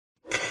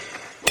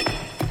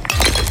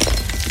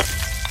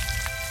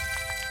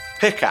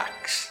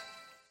Pickaxe.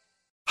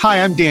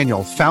 Hi, I'm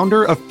Daniel,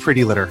 founder of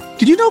Pretty Litter.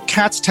 Did you know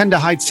cats tend to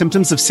hide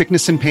symptoms of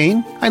sickness and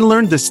pain? I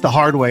learned this the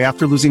hard way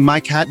after losing my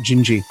cat,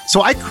 Gingy.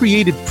 So I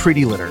created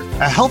Pretty Litter,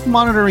 a health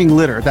monitoring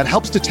litter that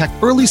helps detect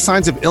early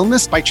signs of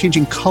illness by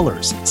changing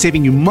colors,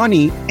 saving you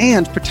money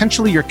and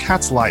potentially your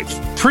cat's life.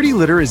 Pretty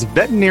Litter is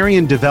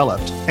veterinarian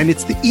developed, and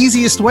it's the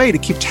easiest way to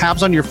keep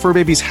tabs on your fur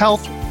baby's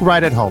health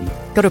right at home.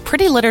 Go to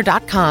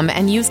prettylitter.com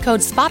and use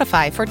code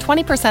SPOTIFY for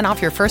 20% off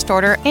your first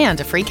order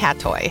and a free cat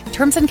toy.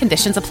 Terms and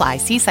conditions apply.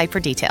 See site for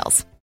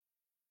details.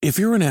 If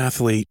you're an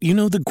athlete, you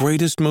know the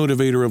greatest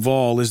motivator of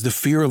all is the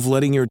fear of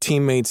letting your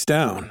teammates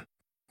down.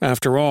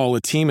 After all,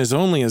 a team is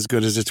only as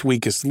good as its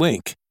weakest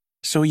link.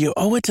 So you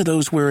owe it to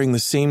those wearing the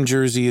same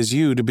jersey as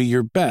you to be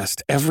your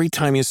best every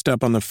time you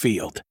step on the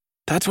field.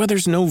 That's why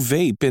there's no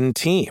vape in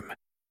team.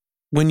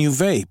 When you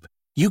vape,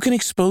 you can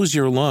expose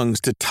your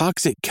lungs to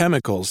toxic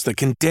chemicals that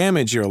can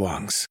damage your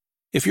lungs.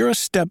 If you're a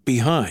step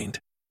behind,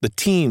 the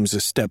team's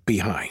a step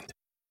behind.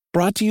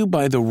 Brought to you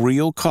by The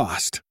Real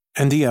Cost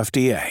and the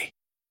FDA.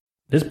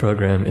 This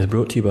program is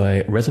brought to you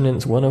by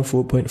Resonance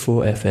 104.4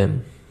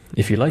 FM.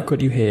 If you like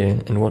what you hear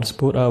and want to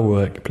support our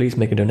work, please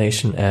make a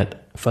donation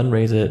at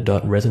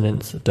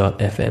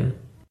fundraiser.resonance.fm.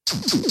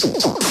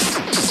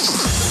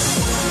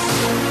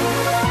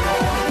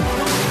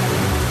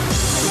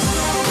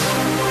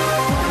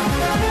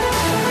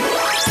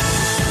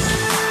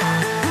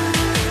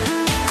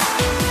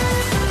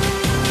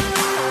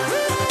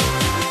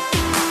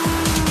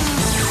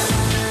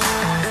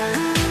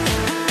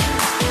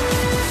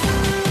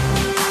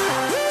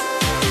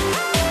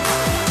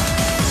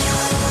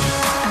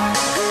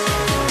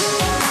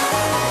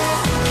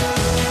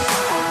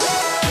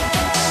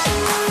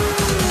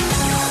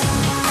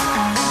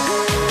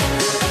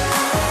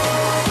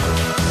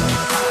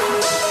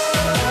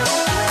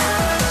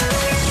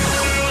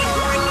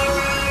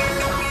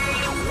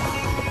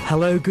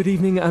 Hello, good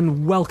evening,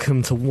 and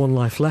welcome to One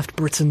Life Left,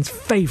 Britain's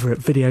favourite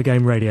video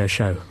game radio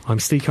show. I'm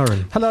Steve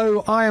Curran.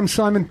 Hello, I am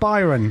Simon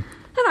Byron.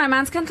 And I'm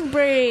Anne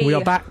Scantlebury. We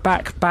are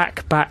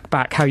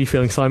back. How are you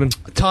feeling, Simon?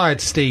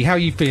 Tired, Steve. How are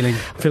you feeling?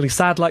 Feeling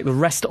sad like the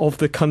rest of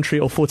the country,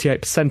 or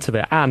 48% of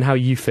it. Anne, how are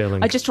you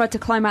feeling? I just tried to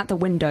climb out the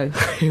window.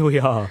 Here we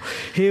are,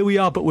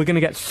 but we're going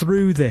to get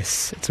through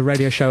this. It's a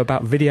radio show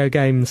about video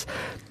games,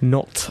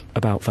 not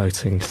about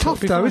voting. It's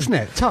tough though, isn't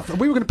it? Tough.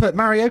 We were going to put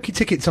karaoke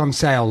tickets on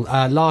sale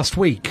last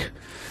week.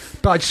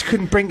 But I just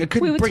couldn't bring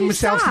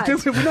myself to do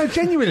it. No,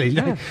 genuinely.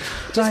 Yeah.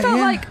 Just felt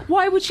like,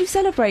 why would you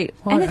celebrate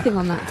anything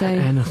on that day?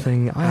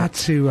 Anything. I had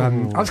to.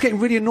 I was getting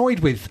really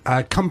annoyed with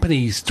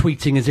companies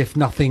tweeting as if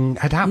nothing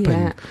had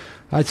happened.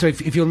 Yeah. So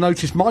if you'll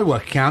notice my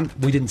work account,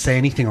 we didn't say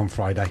anything on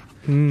Friday.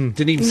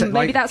 Didn't even say,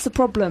 maybe that's the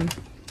problem.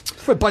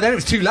 Well, by then it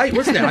was too late,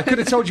 wasn't it? I could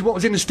have told you what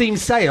was in the Steam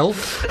sale,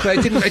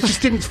 but it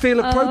just didn't feel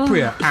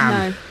appropriate.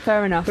 No,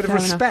 fair enough. Bit of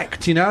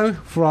respect, you know,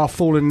 for our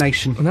fallen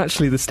nation. And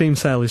actually, the Steam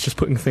sale is just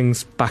putting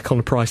things back on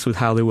a price with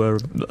how they were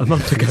a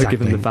month ago,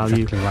 given the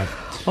value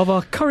of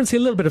our currency. A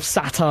little bit of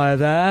satire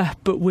there,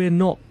 but we're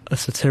not a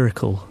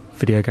satirical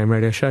video game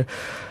radio show.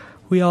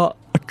 We are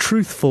a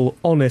truthful,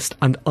 honest,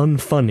 and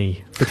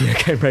unfunny video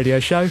game radio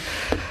show.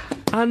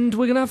 And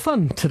we're going to have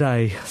fun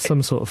today,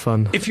 some sort of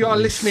fun. If you are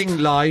listening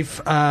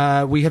live,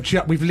 we've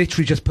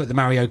literally just put the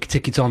Marioke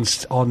tickets on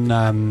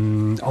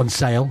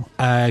sale.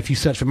 If you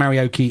search for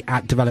Marioke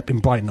at Develop in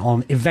Brighton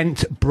on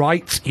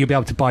Eventbrite, you'll be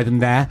able to buy them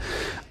there.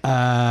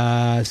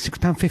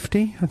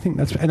 £6.50, I think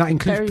that's, and that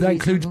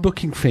includes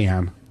booking fee,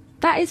 Anne.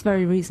 That is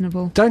very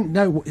reasonable. There'll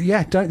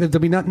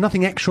be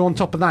nothing extra on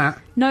top of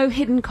that. No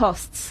hidden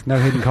costs. No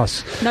hidden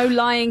costs. No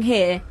lying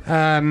here.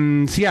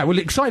 So yeah, we're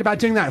excited about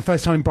doing that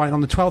first time in Brighton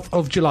on the 12th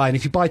of July. And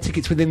if you buy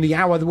tickets within the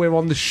hour that we're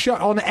on the show,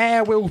 on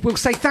air, we'll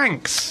say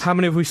thanks. How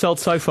many have we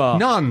sold so far?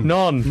 None.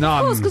 Of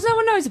course, because no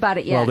one knows about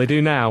it yet. Well, they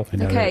do now.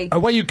 Okay.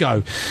 Away you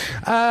go.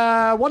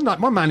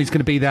 One man who's going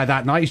to be there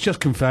that night, he's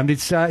just confirmed,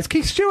 it's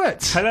Keith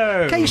Stewart.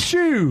 Hello. Keith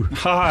Stew.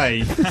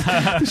 Hi.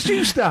 The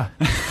Stewster.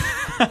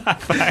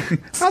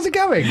 Thanks. How's it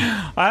going?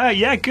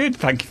 Yeah, good.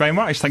 Thank you very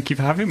much. Thank you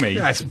for having me.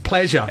 Yeah, it's a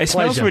pleasure. It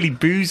smells really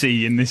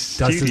boozy in this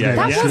studio.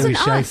 That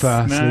wasn't us.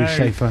 Louis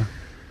Schaefer.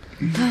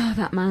 Oh,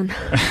 that man.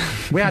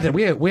 we had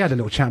a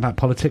little chat about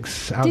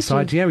politics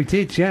outside. Yeah, we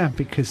did. Yeah,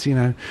 because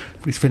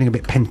he's feeling a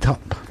bit pent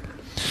up,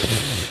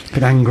 a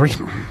bit angry.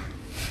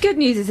 Good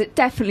news is it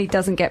definitely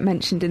doesn't get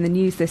mentioned in the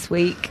news this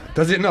week.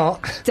 Does it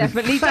not?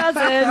 Definitely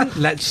doesn't.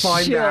 Let's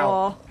find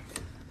out.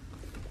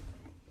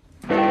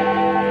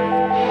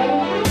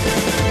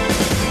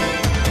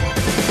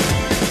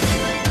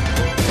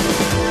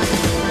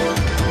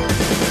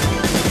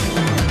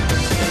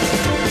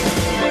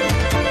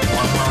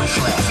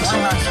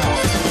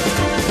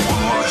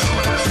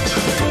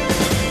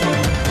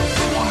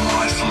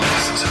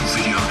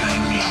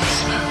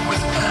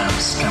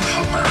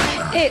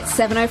 It's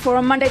 7:04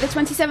 on Monday the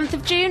 27th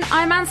of June.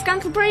 I'm Anne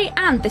Scantlebury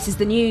and this is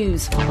the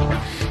news.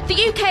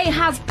 The UK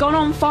has gone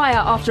on fire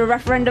after a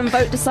referendum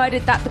vote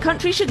decided that the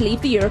country should leave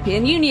the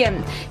European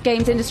Union.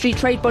 Games industry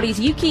trade bodies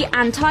Ukie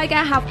and Tiger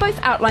have both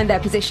outlined their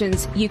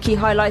positions. Ukie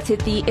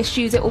highlighted the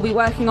issues it will be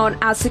working on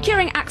as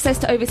securing access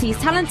to overseas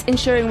talent,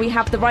 ensuring we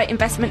have the right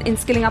investment in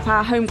skilling up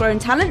our homegrown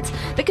talent,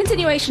 the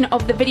continuation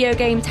of the video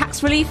game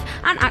tax relief,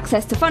 and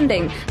access to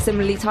funding.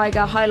 Similarly,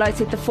 Tiger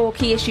highlighted the 4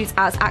 key issues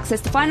as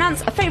access to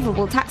finance, a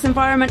favourable tax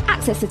environment,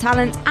 access to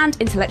talent, and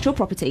intellectual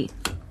property.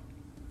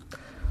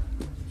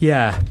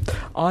 Yeah,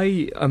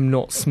 I am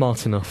not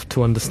smart enough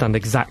to understand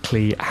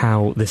exactly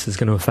how this is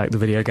going to affect the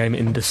video game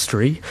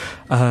industry,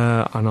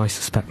 and I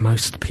suspect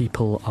most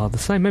people are the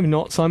same. Maybe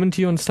not. Simon, do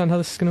you understand how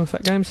this is going to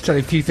affect games? So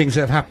a few things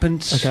that have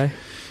happened. Okay.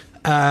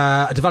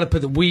 A developer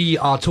that we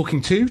are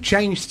talking to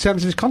changed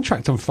terms of his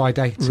contract on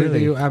Friday to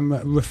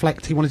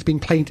reflect he wanted to be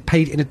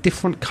paid in a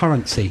different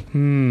currency.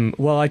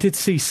 Well, I did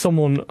see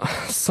someone.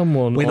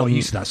 We're not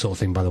used to that sort of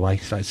thing, by the way,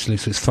 so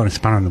it's throwing a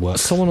spanner in the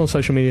works. Someone on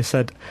social media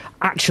said,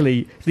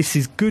 actually, this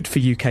is good for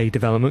UK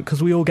development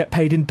because we all get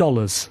paid in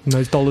dollars, and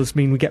those dollars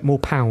mean we get more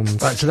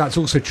pounds. Right, so that's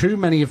also true.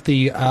 Many of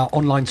the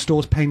online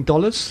stores pay in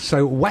dollars,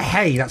 so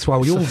hey, that's why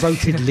we all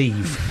voted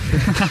leave.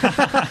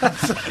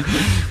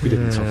 We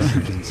didn't.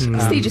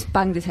 Steve just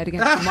banged his head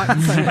against the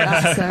microphone like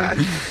that,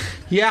 so.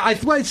 Yeah,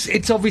 well,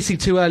 it's obviously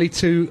too early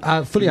to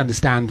fully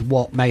understand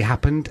what may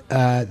happen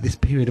this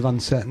period of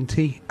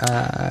uncertainty.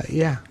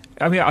 Yeah.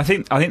 I mean, I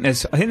think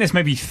there's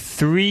maybe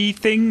 3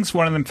 things.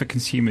 One of them for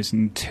consumers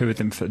and 2 of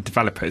them for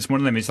developers.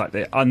 One of them is like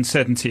the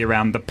uncertainty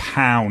around the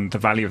pound. The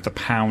value of the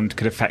pound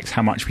could affect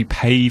how much we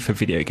pay for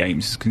video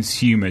games as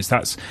consumers.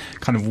 That's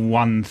kind of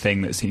one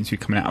thing that seems to be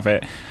coming out of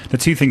it. The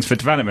 2 things for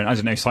development, I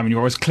don't know, Simon, you're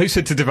always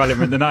closer to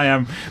development than I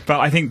am, but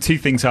I think 2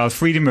 things are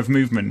freedom of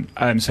movement.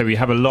 So we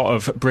have a lot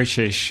of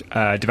British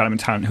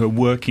development talent who are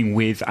working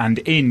with and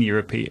in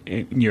Europe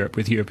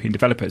with European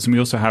developers, and we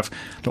also have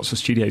lots of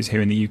studios here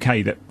in the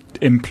UK that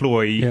employ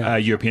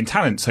European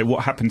talent. So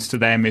what happens to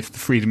them if the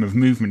freedom of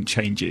movement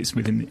changes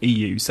within the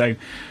EU? So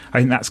I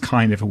think that's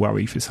kind of a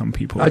worry for some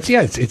people.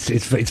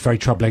 It's very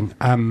troubling.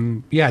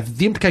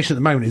 The implication at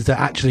the moment is that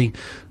actually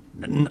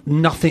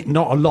not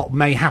a lot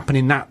may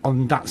happen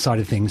on that side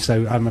of things.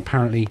 So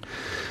apparently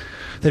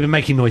they've been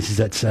making noises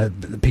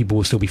that people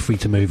will still be free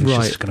to move. It's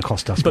just going to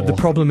cost us more. But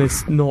the problem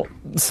is not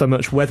so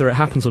much whether it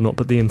happens or not,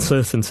 but the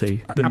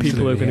uncertainty that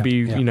people are going to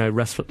be,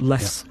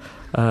 less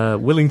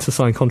willing to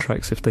sign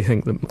contracts if they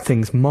think that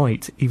things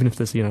might, even if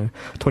there's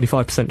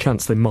 25%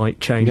 chance they might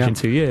change in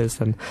 2 years.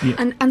 Then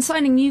and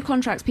signing new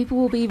contracts, people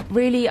will be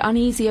really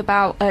uneasy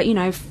about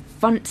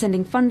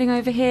sending funding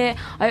over here.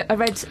 I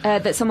read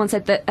that someone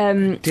said that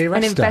an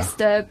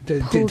investor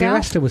pulled Dear out.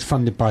 Esther was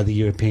funded by the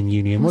European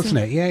Union, wasn't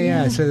it?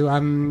 Yeah. So,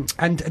 and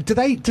did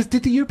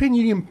the European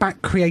Union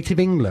back Creative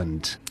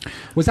England?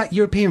 Was that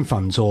European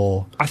funds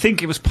or? I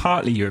think it was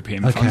partly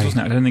European funds,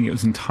 wasn't it? I don't think it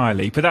was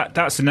entirely. But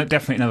that's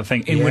definitely another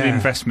thing. Inward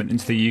investment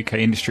into the UK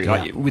industry,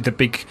 like with the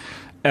big.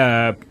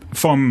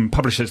 From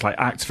publishers like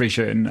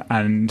Activision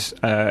and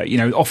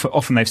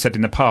often they've said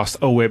in the past,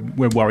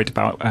 we're worried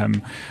about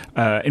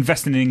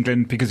investing in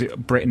England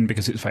Britain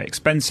because it's very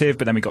expensive,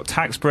 but then we got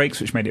tax breaks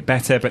which made it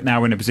better, but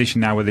now we're in a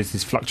position now where there's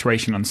this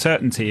fluctuation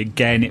uncertainty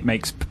again. It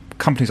makes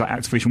companies like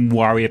Activision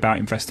worry about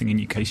investing in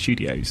UK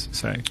studios.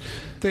 So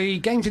the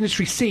games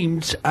industry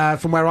seemed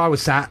from where I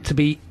was sat to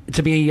be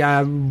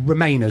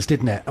Remainers,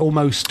 didn't it?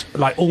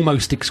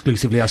 Almost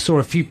exclusively. I saw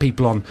a few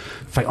people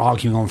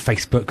arguing on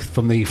Facebook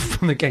from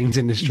the games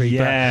industry,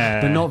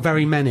 but not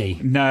very many.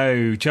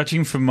 No,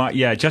 judging from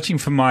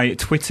my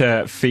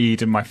Twitter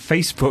feed and my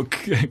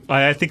Facebook,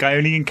 I think I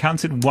only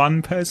encountered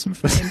one person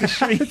from the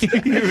industry.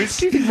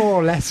 Do you think more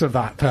or less of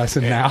that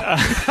person now?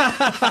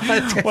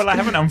 Well, I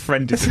haven't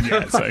unfriended him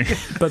yet. So.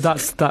 But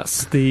that's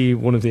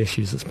one of the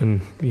issues that's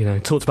been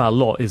talked about a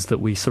lot, is that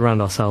we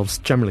surround ourselves,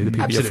 generally the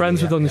people you're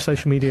friends with on your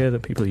social media, the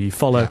people you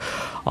follow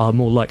are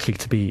more likely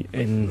to be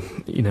in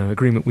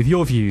agreement with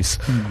your views.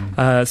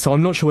 So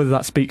I'm not sure whether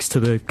that speaks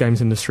to the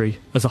games industry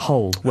as a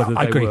whole, whether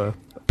I agree. were.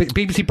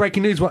 BBC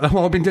breaking news while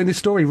I've been doing this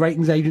story.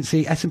 Ratings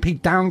agency S&P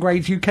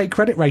downgrades UK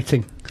credit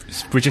rating.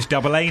 We're just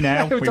AA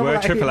now. We were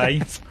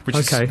AAA, which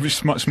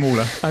is much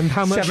smaller. And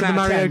how much are the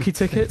Marioki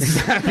tickets?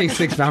 Exactly,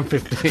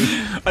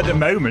 £6.50 at the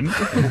moment.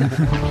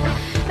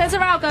 There's a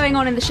row going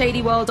on in the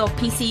shady world of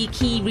PC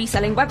key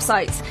reselling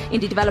websites.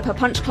 Indie developer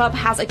Punch Club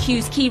has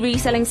accused key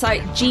reselling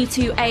site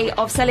G2A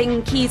of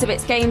selling keys of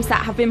its games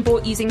that have been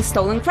bought using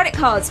stolen credit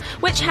cards,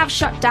 which have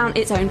shut down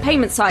its own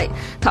payment site.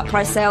 Cut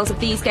price sales of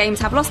these games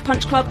have lost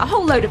Punch Club a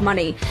whole load of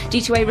money.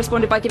 G2A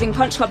responded by giving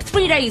Punch Club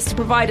 3 days to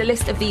provide a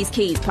list of these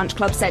keys. Punch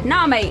Club said,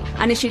 "Nah, mate,"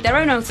 and issued their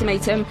own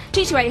ultimatum.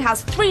 G2A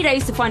has 3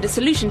 days to find a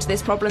solution to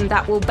this problem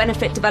that will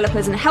benefit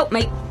developers and help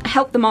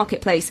the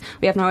marketplace.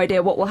 We have no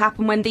idea what will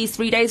happen when these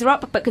 3 days are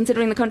up, but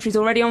considering the country's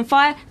already on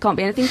fire, can't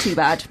be anything too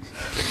bad.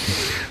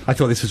 I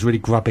thought this was really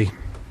grubby.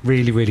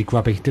 Really, really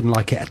grubby. Didn't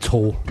like it at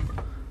all.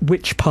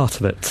 Which part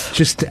of it?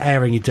 Just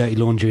airing your dirty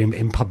laundry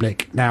in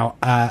public. Now,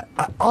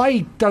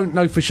 I don't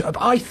know for sure.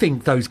 I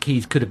think those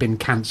keys could have been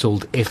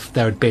cancelled if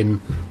there had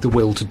been the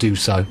will to do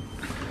so.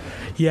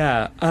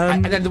 Yeah.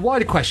 And then the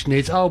wider question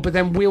is, but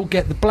then we'll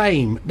get the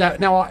blame.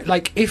 Now,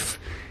 if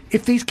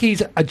these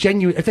keys are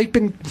genuine, if they've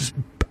been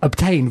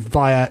obtained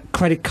via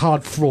credit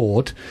card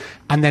fraud,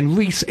 and then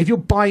if you're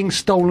buying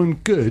stolen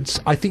goods,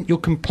 I think your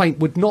complaint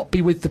would not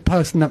be with the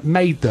person that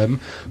made them,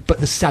 but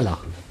the seller.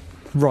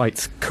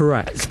 Right,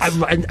 correct.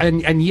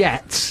 And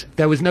yet,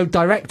 there was no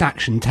direct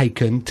action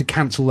taken to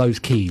cancel those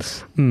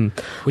keys,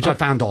 which I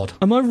found odd.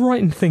 Am I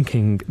right in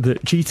thinking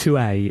that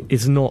G2A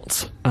is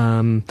not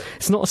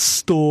it's not a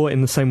store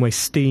in the same way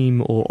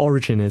Steam or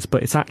Origin is,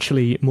 but it's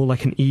actually more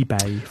like an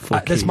eBay for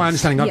keys? That's my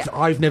understanding. Yeah.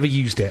 I've never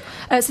used it.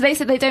 So they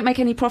said they don't make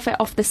any profit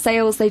off the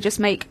sales. They just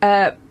get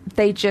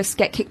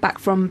kickback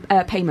from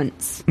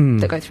payments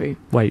that go through.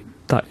 Wait,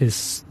 that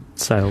is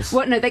sales?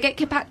 Well, no, they get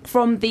kickback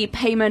from the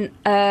payment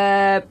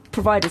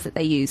providers that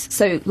they use.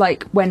 So,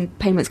 like, when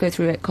payments go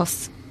through, it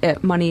costs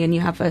money, and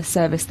you have a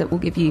service that will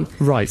give you...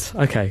 Right,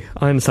 okay,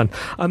 I understand.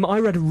 I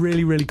read a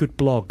really, really good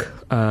blog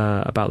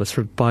about this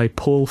by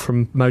Paul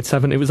from Mode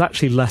 7. It was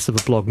actually less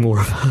of a blog, more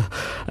of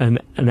an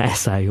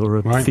essay or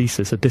a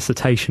thesis, a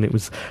dissertation. It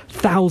was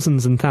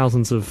thousands and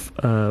thousands of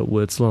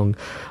words long,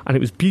 and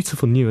it was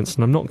beautiful nuance,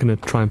 and I'm not going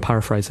to try and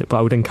paraphrase it, but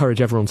I would encourage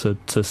everyone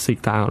to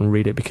seek that out and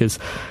read it, because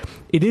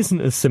it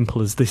isn't as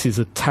simple as this is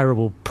a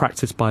terrible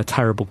practice by a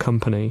terrible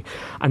company,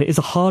 and it is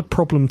a hard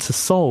problem to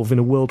solve in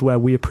a world where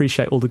we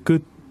appreciate all the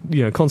good,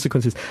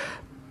 consequences.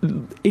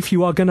 If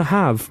you are going to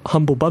have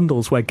humble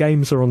bundles where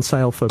games are on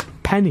sale for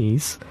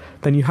pennies,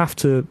 then you have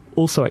to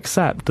also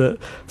accept that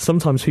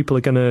sometimes people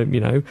are going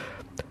to,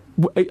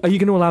 are you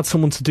going to allow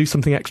someone to do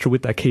something extra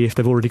with their key if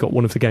they've already got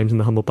one of the games in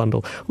the humble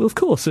bundle? Well, of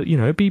course,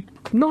 it'd be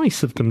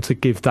nice of them to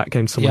give that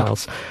game to someone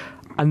else.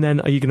 And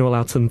then, are you going to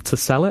allow them to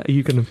sell it? Are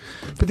you going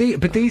to?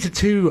 But these are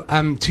two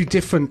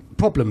different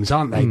problems,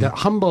 aren't they? That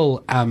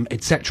Humble,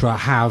 etc.,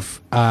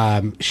 have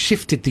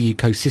shifted the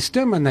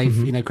ecosystem, and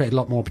they've created a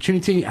lot more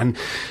opportunity. And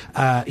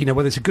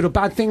whether it's a good or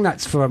bad thing,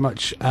 that's for a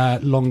much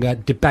longer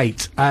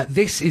debate.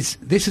 This is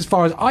as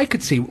far as I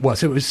could see. Well,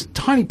 so it was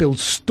Tiny Build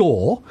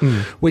Store,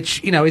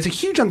 which is a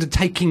huge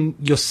undertaking.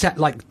 To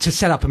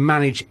set up and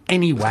manage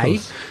anyway.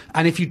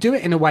 And if you do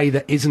it in a way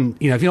that isn't,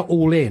 if you're not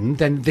all in,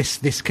 then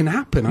this can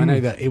happen. I know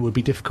that it would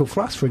be difficult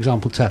for us, for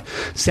example, to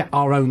set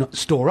our own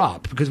store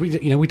up, because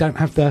we don't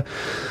have the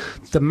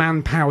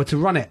manpower to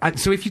run it. And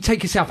so if you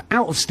take yourself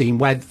out of Steam,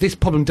 where this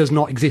problem does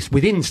not exist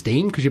within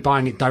Steam because you're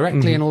buying it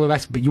directly and all the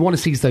rest, but you want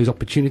to seize those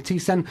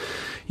opportunities, then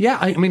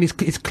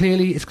it's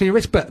clearly a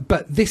risk.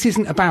 But this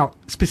isn't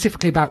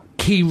specifically about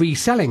key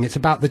reselling. It's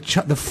about the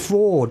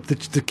fraud,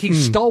 the key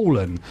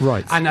stolen.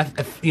 Right. And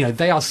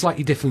they are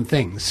slightly different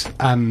things.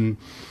 And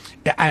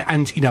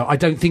I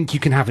don't think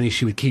you can have an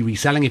issue with key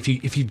reselling if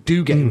you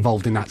do get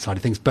involved in that side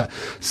of things. But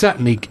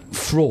certainly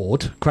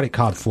fraud, credit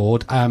card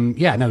fraud,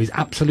 is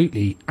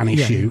absolutely an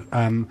issue.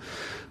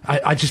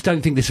 I just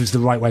don't think this was the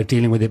right way of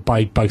dealing with it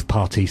by both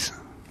parties.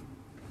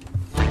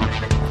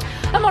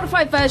 A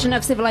modified version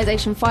of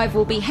Civilization 5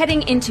 will be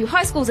heading into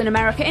high schools in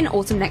America in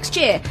autumn next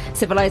year.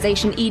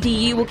 Civilization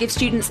EDU will give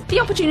students the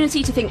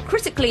opportunity to think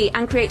critically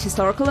and create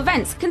historical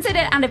events,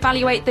 consider and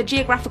evaluate the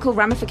geographical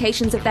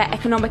ramifications of their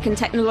economic and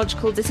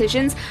technological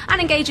decisions,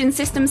 and engage in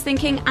systems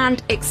thinking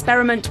and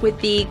experiment with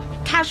the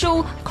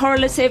causal,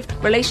 correlative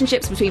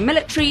relationships between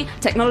military,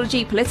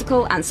 technology,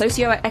 political and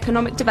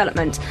socio-economic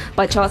development.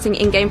 By charting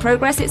in-game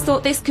progress, it's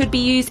thought this could be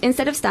used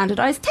instead of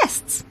standardised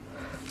tests.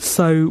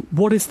 So,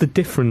 what is the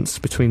difference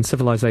between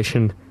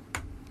Civilization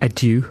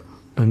Edu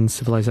and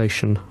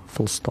Civilization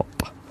full stop?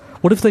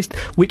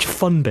 Which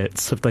fun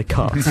bits have they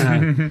cut?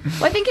 Well,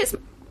 I think it's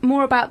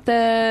more about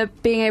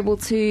being able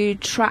to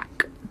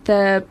track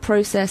the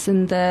process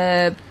and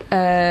their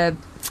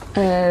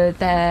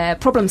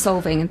problem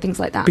solving and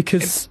things like that.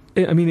 Because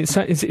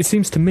it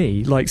seems to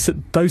me like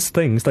those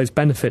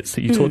benefits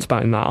that you talked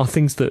about in that are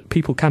things that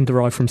people can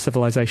derive from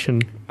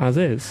Civilization as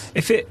is.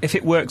 If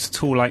it works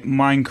at all like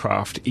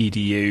Minecraft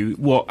EDU,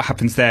 what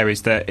happens there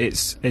is that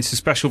it's a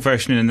special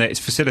version, and that it's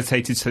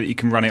facilitated so that you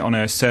can run it on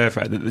a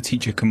server that the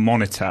teacher can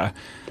monitor.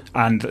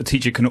 And the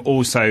teacher can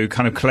also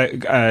kind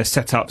of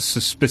set up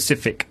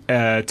specific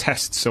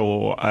tests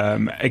or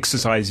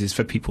exercises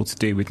for people to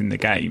do within the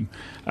game.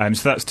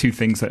 So that's two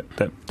things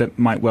that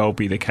might well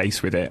be the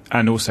case with it.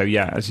 And also,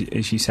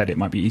 as you said, it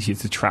might be easier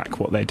to track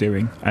what they're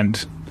doing.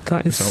 And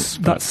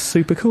that's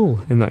super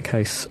cool in that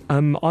case.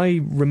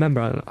 I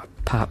remember, I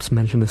perhaps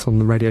mentioned this on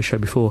the radio show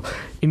before,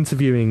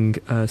 interviewing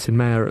Sid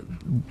Meier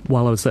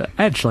while I was at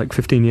Edge like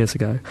 15 years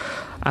ago.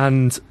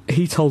 And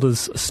he told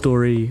us a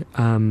story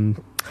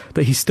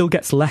that he still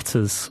gets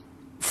letters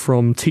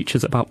from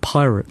teachers about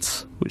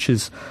pirates, which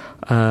is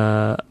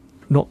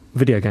not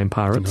video game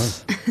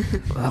pirates.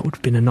 That would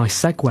have been a nice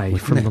segue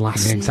from the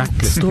last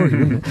story,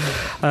 wouldn't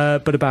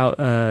it? But about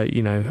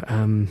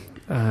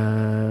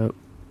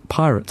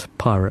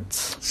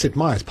pirates. Sid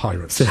Meier's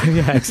pirates.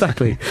 Yeah,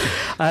 exactly.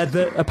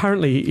 That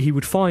apparently he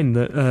would find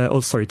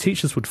that,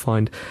 teachers would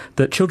find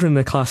that children in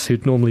their class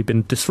who'd normally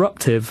been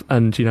disruptive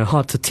and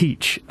hard to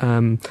teach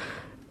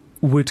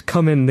would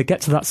come in, they get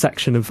to that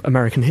section of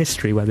American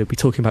history where they'd be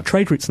talking about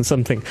trade routes and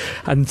something,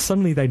 and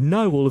suddenly they'd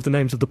know all of the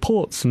names of the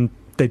ports and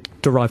they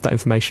derived that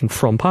information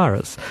from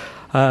pirates.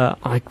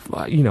 I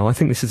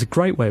think this is a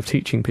great way of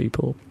teaching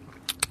people.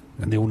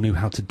 And they all knew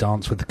how to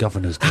dance with the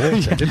governor's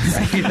daughter,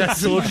 didn't they?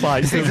 Sword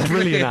fights, it was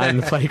brilliant out in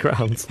the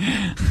playgrounds.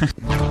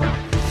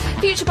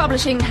 Future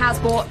Publishing has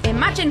bought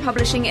Imagine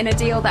Publishing in a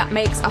deal that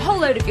makes a whole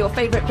load of your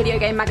favourite video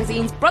game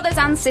magazines brothers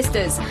and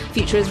sisters.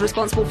 Future is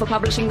responsible for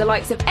publishing the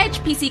likes of Edge,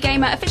 PC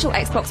Gamer, Official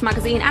Xbox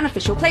Magazine and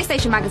Official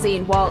PlayStation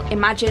Magazine, while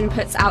Imagine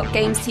puts out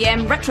Games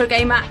TM, Retro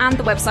Gamer and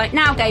the website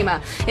Now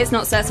Gamer. It's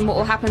not certain what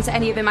will happen to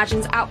any of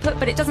Imagine's output,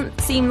 but it doesn't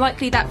seem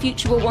likely that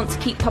Future will want to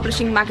keep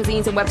publishing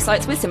magazines and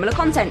websites with similar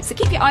content, so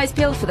keep your eyes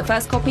peeled for the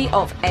first copy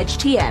of Edge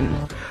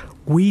TM.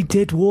 We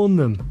did warn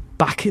them.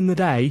 Back in the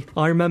day,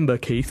 I remember,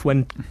 Keith,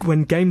 when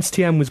Games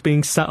TM was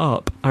being set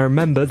up, I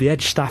remember the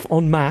Edge staff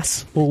en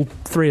masse, all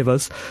three of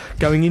us,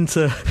 going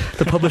into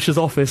the publisher's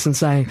office and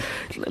saying,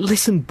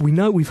 listen,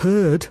 we've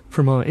heard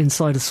from our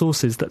insider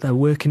sources that they're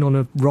working on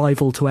a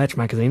rival to Edge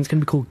magazine. It's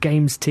going to be called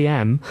Games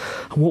TM.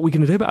 And what we're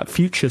going to do about it?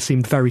 Future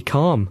seemed very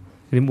calm.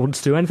 They didn't want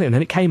to do anything. And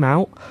then it came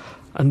out.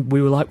 And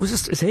we were like,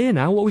 it's here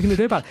now, what are we going to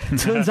do about it?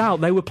 Turns out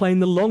they were playing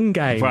the long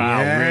game.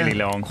 Wow, really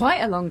long.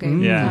 Quite a long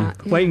game. Yeah.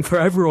 Waiting for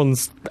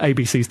everyone's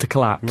ABCs to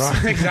collapse.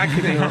 Right,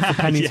 exactly. The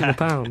penny to the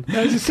pound.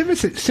 There was a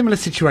similar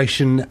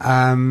situation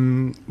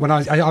when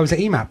I was at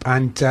EMAP,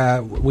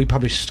 and we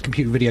published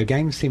computer video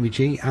games,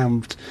 CVG,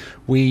 and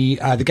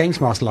the Games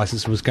Master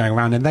license was going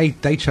around, and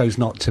they chose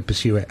not to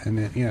pursue it,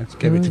 and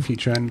gave it to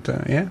Future, and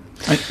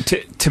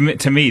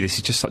To me, this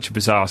is just such a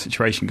bizarre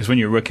situation, because when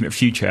you were working at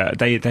Future,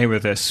 they were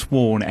the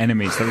sworn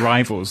enemies, the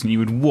rivals, and you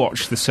would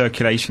watch the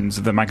circulations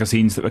of the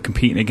magazines that were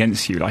competing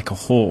against you like a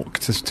hawk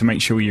to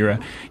make sure you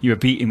were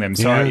beating them.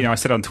 So I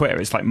said on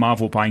Twitter, it's like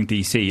Marvel buying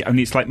DC.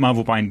 Only it's like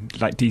Marvel buying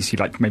like DC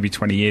like maybe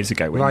 20 years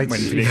ago when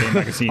video game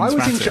magazines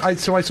mattered.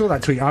 So I saw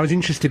that tweet. I was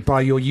interested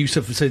by your use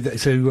of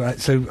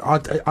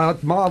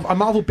are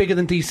Marvel bigger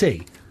than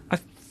DC?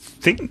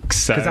 Think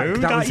so.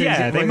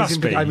 They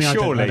must be.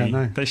 Surely, I don't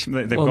know.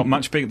 They've got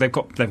much bigger. They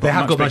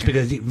have got much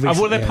bigger.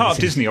 Well, they're part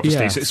of Disney,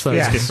 obviously, so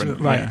it's different,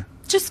 right? Yeah.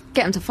 Just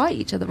get them to fight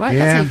each other, right?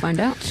 That's how you find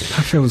out. It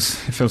feels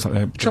like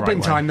they're troubling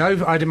right time,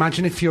 though. I'd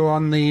imagine if you're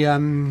on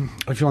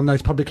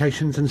those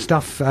publications and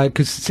stuff,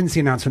 because since the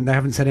announcement, they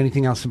haven't said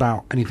anything else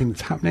about anything that's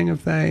happening.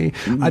 Have they?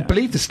 No. I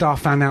believe the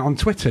staff found out on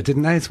Twitter,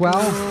 didn't they, as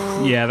well?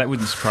 Yeah, that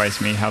wouldn't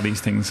surprise me how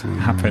these things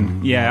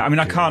happen. Yeah, I mean,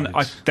 I can't.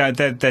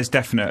 There's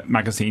definite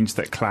magazines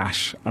that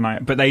clash,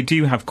 but they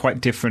do have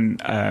quite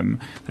different.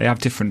 They have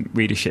different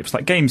readerships.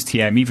 Like Games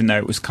TM, even though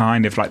it was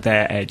kind of like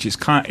their Edge,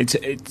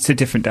 it's a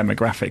different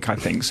demographic, I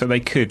think. So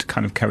they could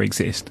kind of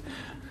coexist.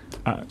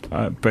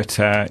 But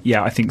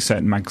I think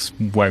certain mags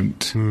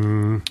won't.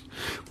 Well,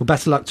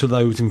 best of luck to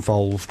those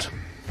involved.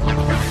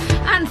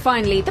 And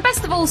finally, the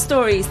best of all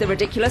stories, the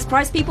ridiculous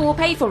price people will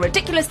pay for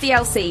ridiculous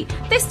DLC.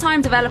 This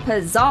time, developer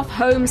Zarf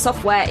Home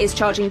Software is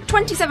charging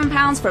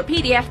 £27 for a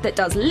PDF that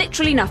does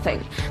literally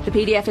nothing. The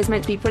PDF is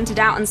meant to be printed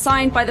out and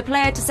signed by the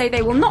player to say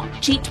they will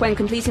not cheat when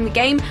completing the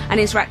game, an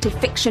interactive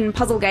fiction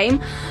puzzle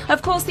game.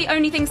 Of course, the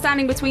only thing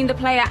standing between the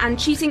player and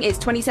cheating is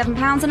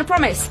 £27 and a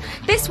promise.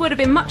 This would have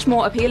been much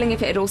more appealing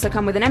if it had also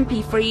come with an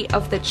MP3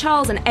 of the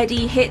Charles and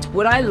Eddie hit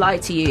Would I Lie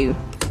to You?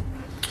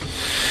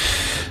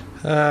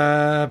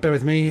 Bear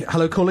with me.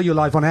 Hello, caller, you're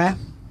live on air.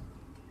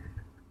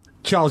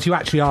 Charles, you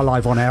actually are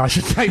live on air, I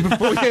should say,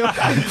 before you.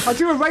 I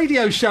do a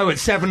radio show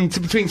at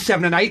between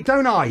 7 and 8,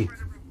 don't I?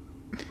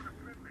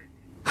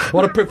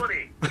 What a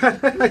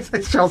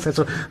privilege. Charles says,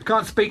 I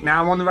can't speak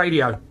now, I'm on the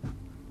radio.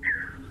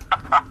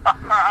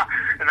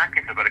 In that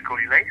case, I better call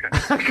you later.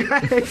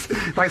 Okay,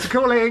 thanks for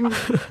calling.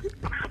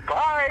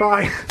 Bye.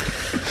 Bye.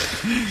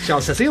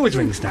 Charles says he always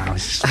rings now.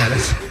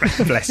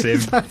 Bless him.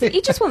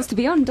 He just wants to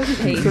be on,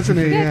 doesn't he? Doesn't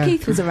he? Yeah,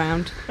 Keith was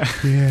around.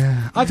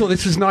 Yeah. I thought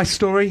this was a nice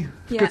story.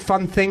 Yeah. Good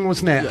fun thing,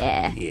 wasn't it?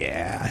 Yeah.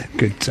 Yeah.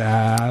 Good.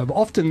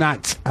 Often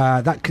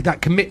that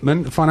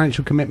commitment,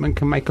 financial commitment,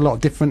 can make a lot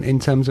of difference in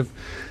terms of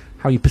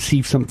how you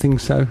perceive something.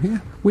 So yeah.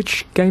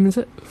 Which game is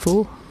it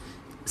for?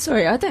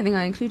 Sorry, I don't think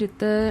I included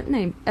the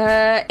name.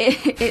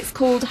 It's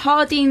called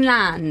Hardeen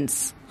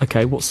Lands.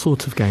 Okay, what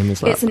sort of game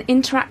is that? It's an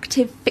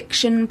interactive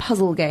fiction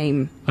puzzle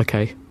game.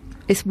 Okay.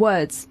 It's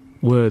words.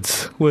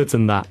 Words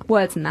and that.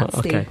 Words and that,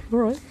 Steve. Okay, all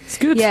right. It's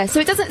good. Yeah,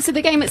 so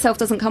the game itself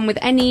doesn't come with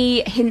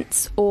any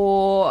hints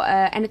or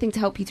anything to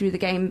help you through the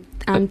game,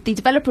 and the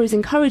developer is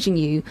encouraging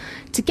you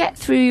to get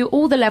through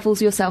all the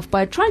levels yourself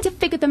by trying to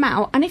figure them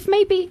out, and if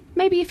maybe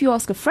if you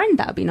ask a friend,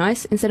 that would be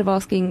nice, instead of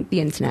asking the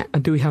internet.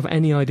 And do we have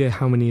any idea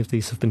how many of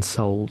these have been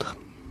sold?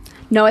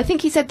 No, I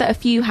think he said that a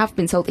few have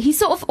been sold. He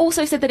sort of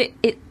also said that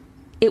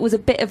it was a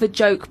bit of a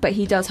joke, but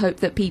he does hope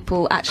that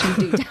people actually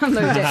do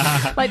download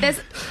it. Like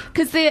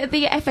because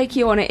the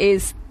FAQ on it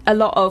is a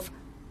lot of,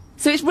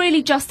 so it's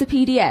really just a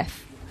PDF.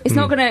 It's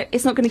not gonna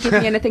give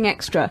me anything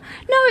extra.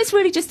 No, it's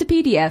really just a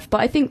PDF. But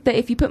I think that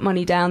if you put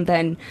money down,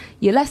 then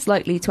you're less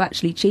likely to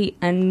actually cheat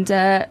and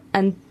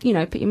put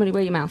your money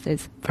where your mouth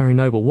is. Very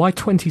noble. Why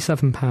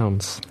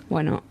 £27?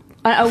 Why not?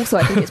 I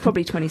think it's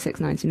probably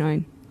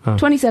 $26.99.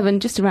 27,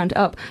 just to round it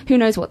up. Who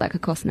knows what that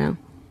could cost now?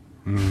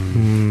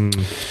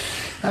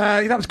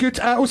 That was good.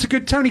 Also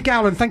good, Tony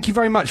Gowland. Thank you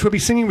very much. We'll be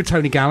singing with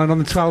Tony Gowland on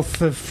the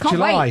 12th of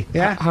July. Wait.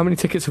 Yeah. How many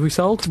tickets have we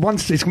sold?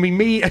 Once it's going to be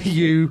me,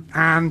 you,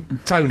 and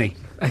Tony.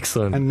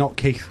 Excellent. And not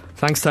Keith.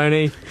 Thanks,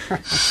 Tony. One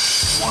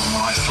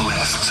Life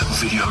Left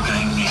video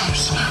game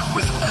news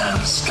with Anne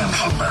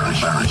Scantleberry.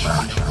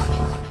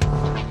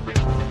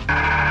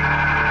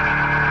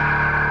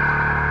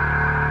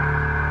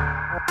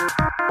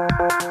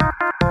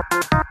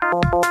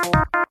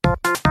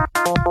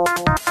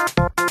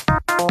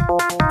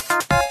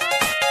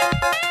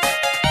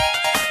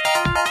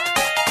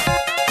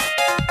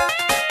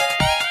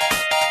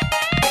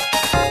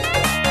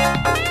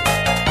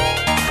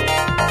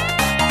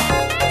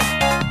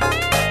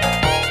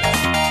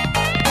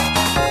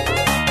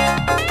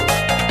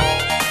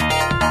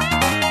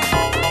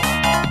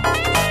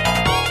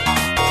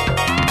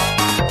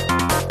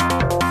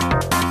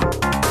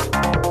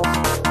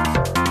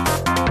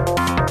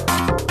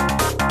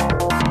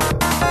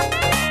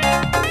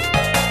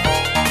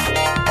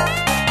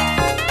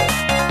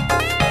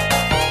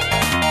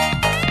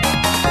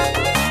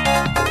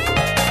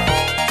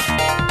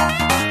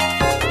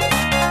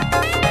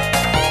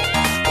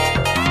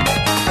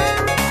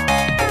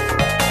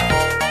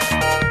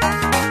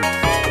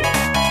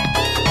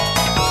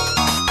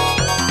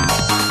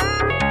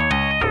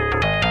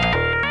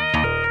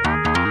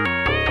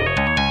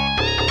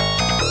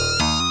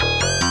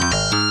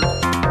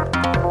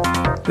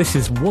 This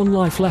is One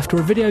Life Left, or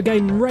a video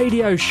game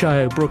radio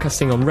show,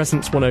 broadcasting on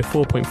Resonance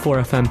 104.4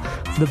 FM,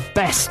 the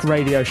best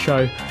radio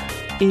show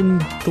in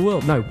the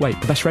world. No, wait,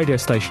 the best radio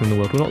station in the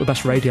world. We're not the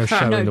best radio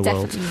show in the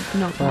world.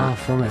 Not Far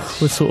from it.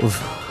 We're sort of,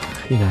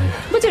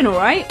 We're doing all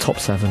right. top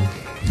 7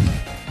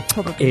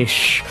 Probably.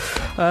 ish.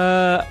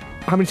 How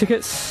many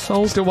tickets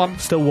sold? Still one.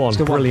 Still one.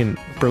 Still one.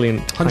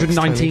 Brilliant.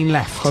 119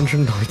 left.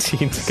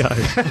 119 to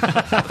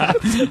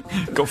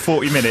go. Got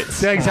 40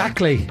 minutes. Yeah,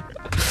 exactly.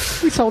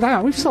 We sold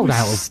out. We've sold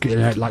out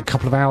like a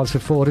couple of hours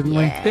before, didn't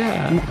we?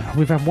 Yeah.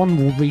 We've had one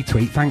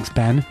retweet. Thanks,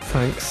 Ben.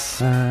 Thanks.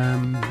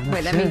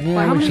 Wait, let me.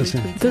 How many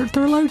retweets?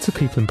 There are loads of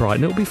people in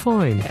Brighton. It'll be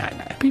fine. Yeah, I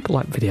know. People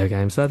like video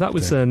games. That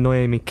was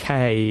Noemi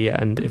K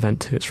and event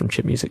tickets from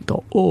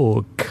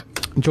chipmusic.org.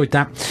 Enjoyed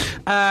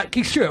that.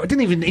 Keith Stewart, I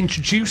didn't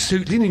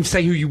even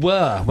say who you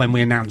were when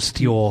we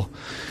announced your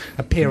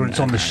appearance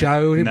on the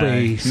show, did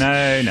we? No,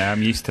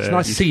 I'm used to it. It's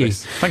nice to see you.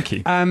 Thank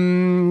you.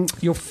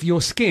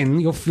 Your skin,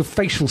 your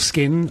facial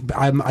skin,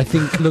 I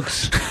think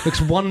looks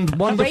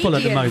wonderful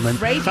at the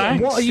moment.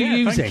 Radiant. What are you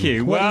using? Thank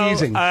you. What are you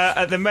using?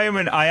 At the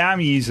moment, I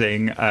am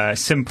using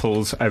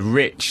Simple's a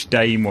rich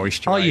day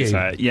moisturiser.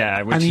 Are you?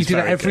 Yeah. Which And you is do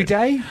that very every good.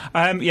 day?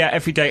 Yeah,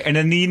 every day. And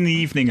then in the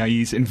evening, I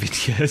use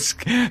Nvidia's.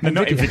 No,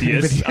 not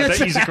Nvidia's. I don't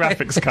use a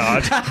graphics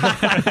card.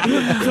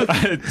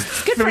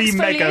 It's good for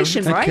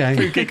exfoliation, right? Okay.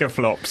 3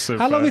 gigaflops. Of,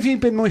 How long have you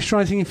been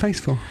moisturising your face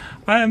for?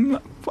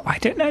 I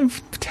don't know,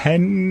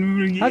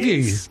 10 years. Have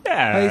you?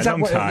 Yeah, Is that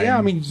long time. Yeah,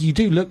 I mean,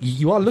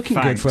 you are looking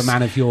good Thanks. for a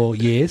man of your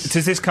years.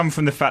 Does this come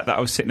from the fact that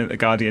I was sitting at the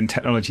Guardian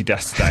technology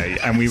desk today,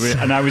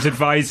 and I was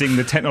advising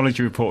the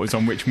technology reporters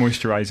on which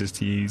moisturisers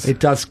to use? It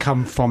does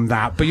come from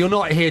that, but you're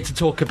not here to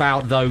talk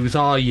about those,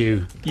 are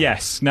you?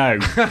 Yes, no.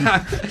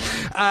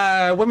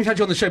 When we've had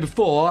you on the show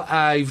before,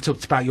 you've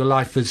talked about your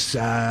life as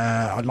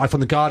life on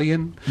the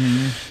Guardian,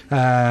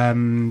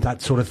 that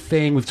sort of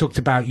thing. We've talked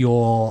about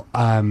your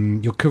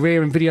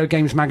career in video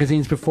games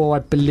magazines before, I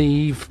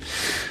believe.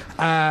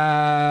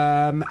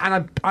 And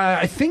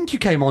I think you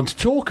came on to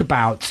talk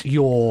about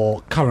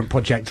your current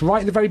project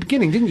right at the very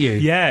beginning, didn't you?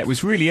 Yeah, it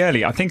was really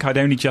early. I think I'd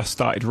only just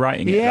started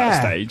writing it at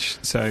that stage.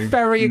 So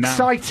very now-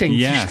 exciting.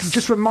 Yes.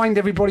 Just remind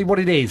everybody what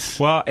it is.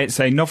 Well, it's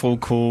a novel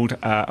called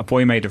A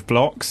Boy Made of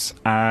Blocks,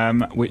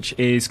 which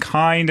is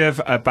kind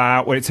of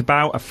about, it's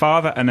about a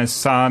father and a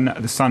son.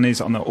 The son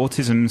is on the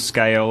autism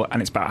scale,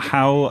 and it's about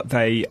how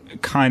they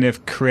kind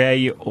of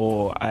create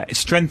or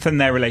strengthen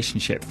their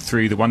relationship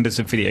through the wonders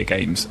of video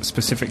games,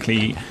 specifically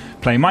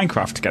playing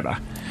Minecraft together.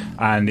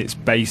 And it's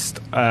based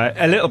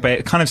a little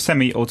bit kind of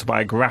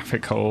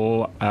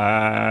semi-autobiographical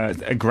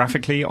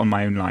graphically on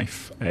my own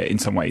life in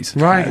some ways,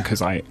 right?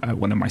 Because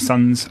one of my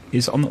sons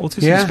is on the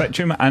autism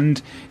spectrum,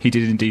 and he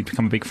did indeed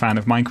become a big fan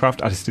of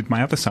Minecraft, as did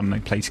my other son. They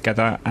play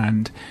together,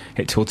 and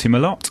it taught him a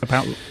lot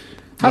about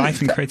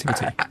life and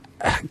creativity.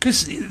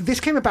 Because this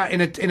came about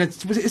in a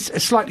was it a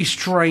slightly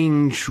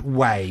strange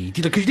way,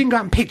 because you didn't go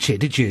out and pitch it,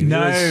 did you?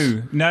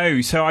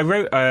 No. So I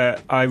wrote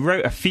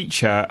a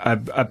feature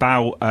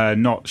about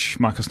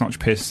Michael Snotch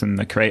Pearson,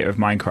 the creator of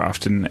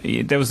Minecraft,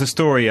 and there was a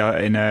story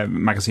in a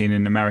magazine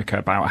in America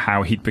about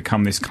how he'd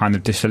become this kind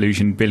of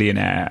disillusioned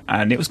billionaire,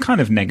 and it was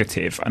kind of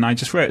negative. And I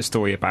just wrote a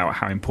story about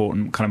how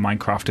important kind of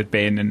Minecraft had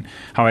been, and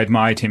how I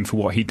admired him for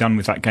what he'd done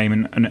with that game,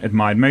 and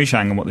admired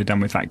Mojang and what they'd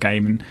done with that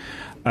game.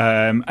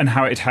 and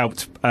how it had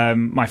helped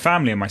my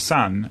family and my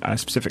son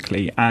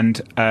specifically,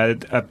 and a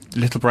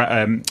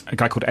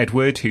guy called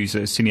Edward, who's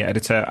a senior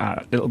editor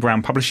at Little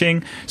Brown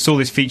Publishing, saw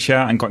this feature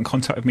and got in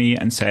contact with me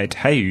and said,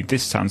 "Hey,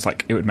 this sounds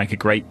like it would make a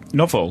great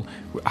novel.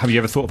 Have you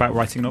ever thought about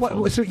writing a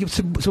novel?"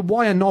 So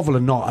why a novel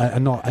and not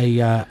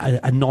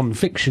a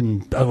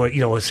non-fiction,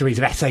 or a series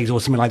of essays or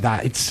something like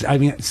that? That's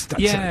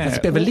a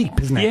bit of a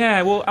leap, isn't it?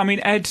 Yeah, well, I mean,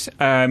 Ed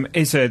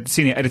is a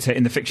senior editor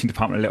in the fiction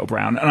department at Little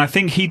Brown, and I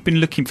think he'd been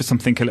looking for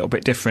something a little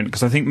bit different,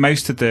 because I think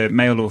most of the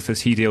male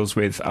authors he deals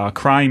with are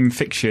crime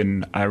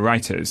fiction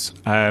writers.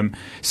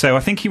 So I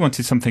think he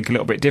wanted something a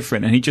little bit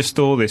different, and he just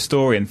saw this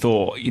story and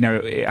thought,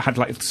 it had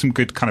like some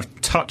good kind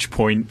of touch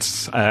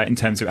points in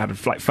terms of it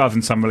had like father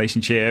and son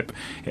relationship,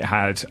 it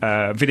had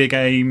video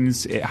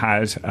games, it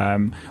had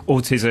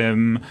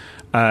autism,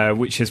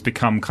 which has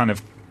become kind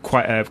of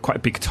quite a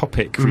big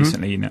topic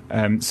recently.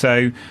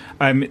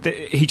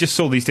 He just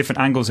saw these different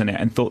angles in it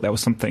and thought there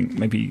was something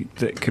maybe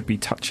that could be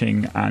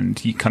touching and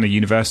kind of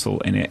universal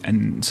in it,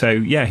 and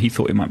so he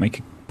thought it might make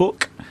a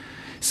book.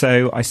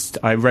 So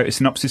I wrote a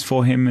synopsis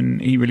for him,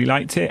 and he really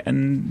liked it.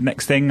 And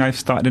next thing, I've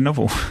started a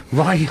novel.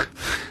 Right.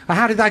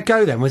 How did that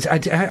go then?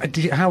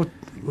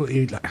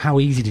 How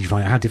easy did you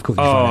find it? How difficult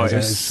did you find it? It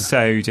was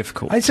so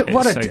difficult.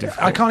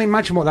 I can't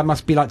imagine what that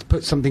must be like to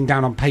put something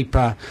down on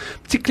paper,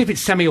 particularly if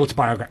it's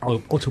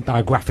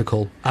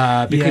semi-autobiographical,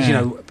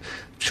 because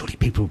surely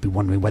people would be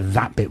wondering whether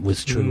that bit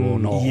was true or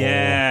not.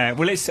 Yeah,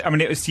 well,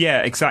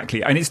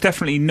 exactly. And it's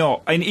definitely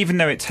not, and even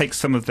though it takes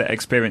some of the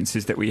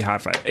experiences that we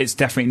have, it's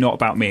definitely not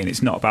about me, and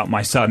it's not about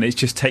my son. It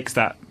just takes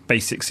that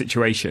basic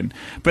situation.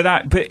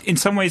 But in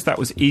some ways that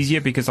was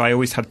easier, because I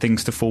always had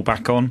things to fall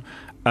back on.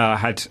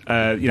 Had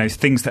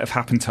things that have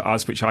happened to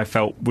us, which I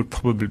felt would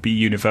probably be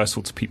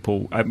universal to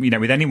people,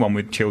 with anyone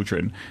with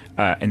children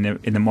in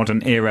the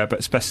modern era,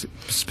 but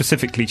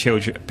specifically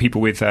people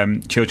with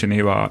children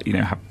who are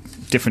have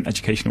different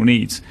educational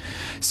needs.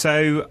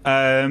 So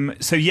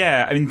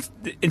yeah, I mean,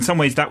 in some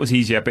ways that was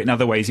easier, but in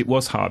other ways it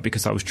was hard,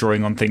 because I was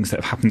drawing on things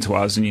that have happened to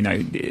us, and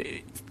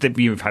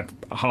we've had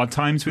hard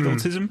times with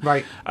autism,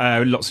 right?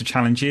 Lots of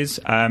challenges,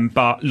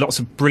 but lots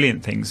of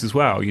brilliant things as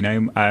well.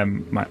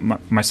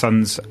 My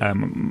son's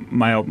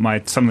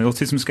my son on the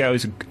autism scale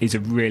is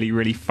a really,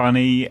 really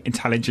funny,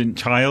 intelligent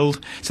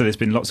child. So there's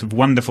been lots of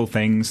wonderful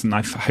things, and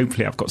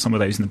hopefully I've got some of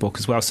those in the book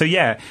as well. So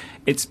yeah,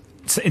 it's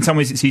in some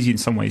ways it's easy, in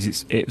some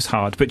ways it was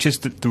hard. But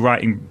just the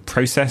writing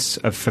process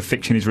for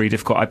fiction is really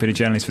difficult. I've been a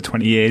journalist for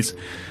 20 years.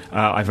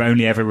 I've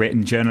only ever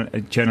written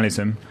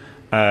journalism.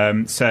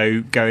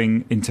 So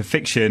going into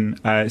fiction,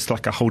 it's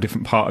like a whole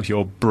different part of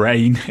your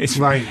brain. It's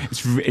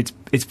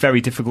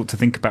very difficult to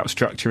think about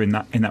structure in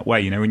that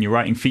way. When you're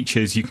writing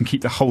features, you can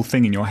keep the whole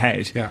thing in your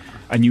head,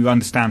 and you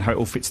understand how it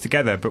all fits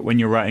together. But when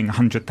you're writing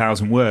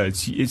 100,000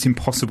 words, it's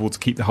impossible to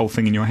keep the whole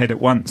thing in your head at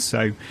once.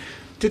 So,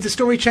 did the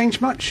story change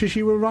much as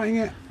you were writing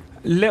it?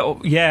 Little,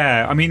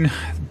 yeah. I mean,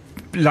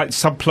 like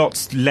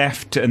subplots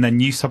left, and then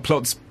new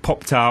subplots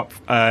popped up.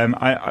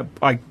 I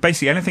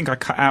basically, anything I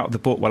cut out of the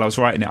book while I was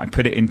writing it, I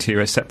put it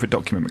into a separate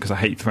document, because I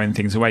hate throwing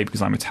things away,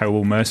 because I'm a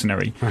terrible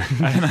mercenary.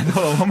 And I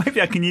thought, well,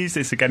 maybe I can use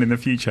this again in the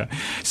future.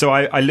 So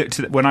I looked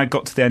at when I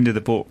got to the end of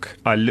the book,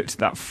 I looked at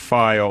that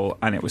file,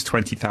 and it was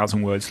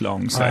 20,000 words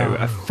long. So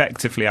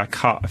effectively, I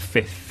cut a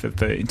fifth of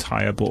the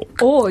entire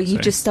book. Or you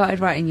just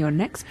started writing your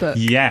next book.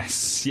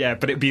 Yes, yeah,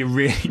 but it'd be a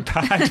really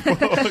bad book.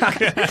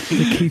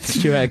 The Keith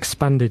Stewart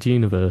expanded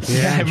universe.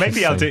 Yeah,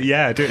 maybe I'll do it.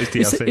 Yeah, do it as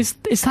DLC.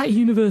 Is that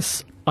universe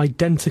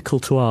identical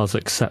to ours,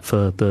 except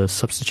for the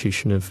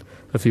substitution of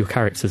your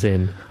characters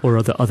in, or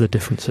are there other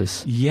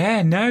differences?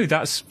 Yeah, no,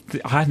 I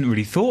hadn't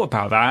really thought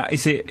about that.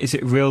 Is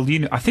it real?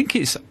 I think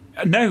it's.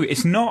 No,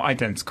 it's not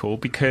identical,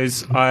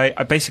 because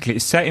I basically,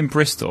 it's set in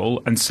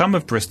Bristol, and some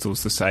of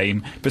Bristol's the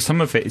same, but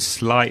some of it is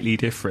slightly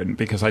different,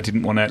 because I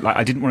didn't want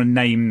to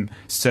name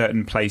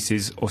certain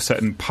places or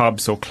certain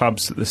pubs or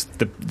clubs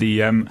that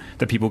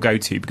the people go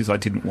to, because I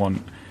didn't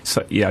want.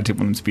 So yeah, I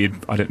didn't want them to be,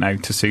 I don't know,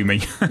 to sue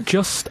me.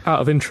 Just out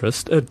of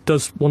interest,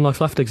 does One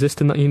Life Left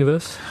exist in that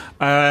universe?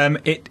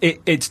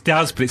 It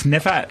does, but it's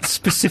never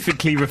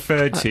specifically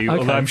referred to. Okay.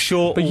 Although I'm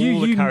sure all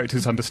the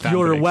characters understand.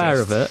 You're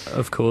aware of it,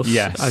 of course.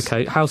 Yes.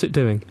 Okay. How's it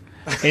doing?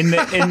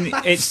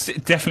 It's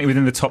definitely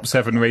within the top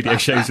 7 radio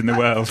shows in the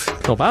world.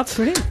 Not bad.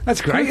 That's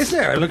great, isn't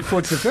it? I look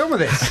forward to the film of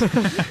this.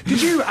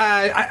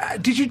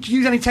 Did you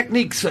use any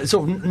techniques,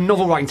 sort of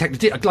novel writing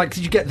techniques? Like,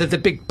 did you get the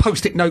big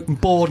post-it note and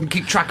board and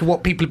keep track of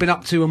what people have been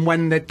up to and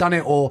when they'd done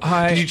it, or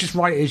did you just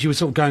write it as you were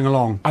sort of going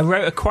along? I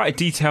wrote quite a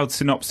detailed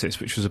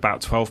synopsis, which was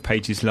about 12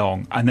 pages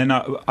long, and then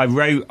I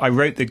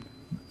wrote the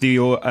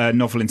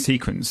novel in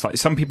sequence. Like,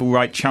 some people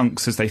write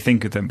chunks as they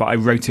think of them, but I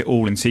wrote it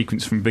all in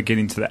sequence from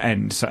beginning to the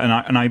end. So,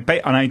 and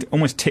I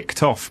almost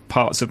ticked off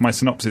parts of my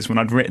synopsis when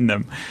I'd written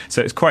them.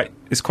 So it's quite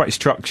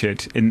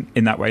structured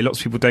in that way. Lots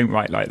of people don't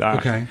write like that.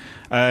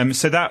 Okay.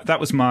 So that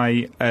was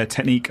my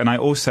technique, and I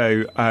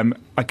also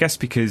I guess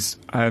because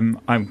I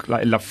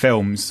love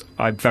films,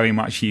 I very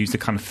much used a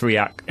kind of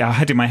 3-act. I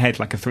had in my head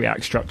like a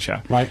 3-act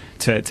structure, right,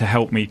 to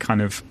help me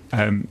kind of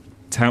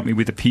to help me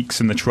with the peaks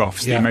and the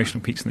troughs, the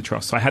emotional peaks and the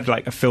troughs. So I had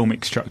like a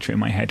filmic structure in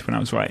my head when I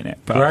was writing it.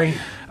 But, right.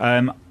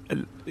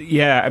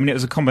 Yeah, I mean, it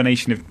was a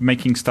combination of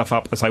making stuff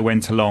up as I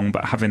went along,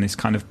 but having this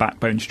kind of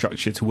backbone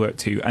structure to work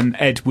to. And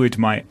Ed Wood,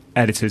 my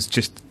editor,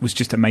 was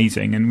just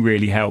amazing and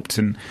really helped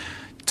and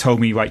told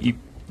me, right,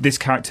 this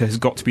character has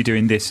got to be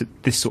doing this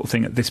sort of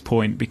thing at this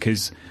point,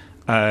 because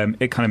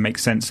it kind of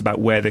makes sense about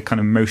where the kind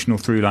of emotional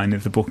through line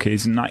of the book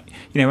is. And like,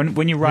 you know,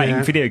 when you're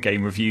writing video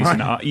game reviews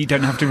and art, you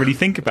don't have to really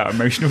think about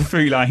emotional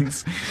through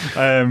lines.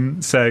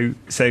 So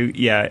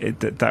yeah,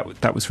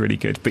 that was really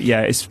good. But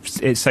yeah,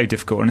 it's so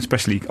difficult, and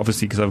especially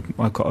obviously because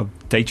I've got a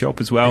day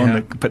job as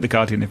well. But the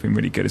Guardian have been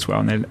really good as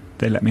well, and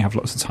they let me have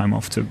lots of time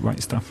off to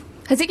write stuff.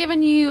 Has it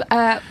given you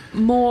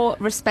more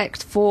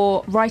respect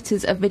for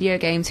writers of video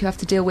games who have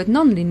to deal with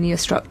non-linear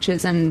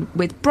structures and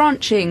with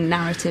branching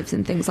narratives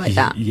and things like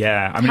that?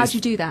 Yeah, I mean, how do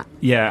you do that?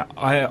 Yeah,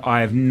 I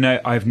have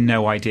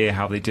no idea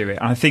how they do it.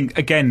 And I think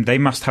again they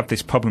must have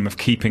this problem of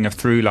keeping a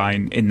through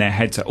line in their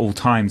heads at all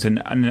times, and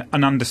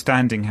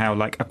understanding how,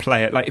 like, a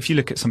player, like if you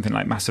look at something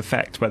like Mass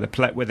Effect, where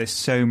there's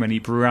so many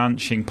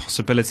branching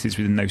possibilities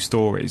within those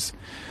stories.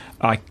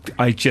 I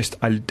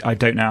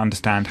don't know,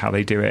 understand how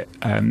they do it.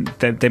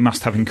 They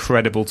must have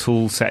incredible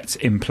tool sets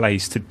in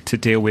place to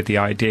deal with the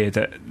idea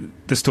that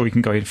the story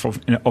can go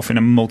off in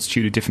a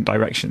multitude of different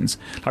directions.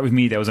 Like with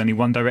me, there was only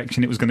one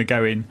direction it was going to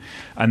go in,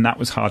 and that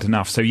was hard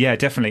enough. So yeah,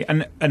 definitely.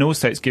 And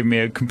also it's given me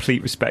a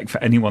complete respect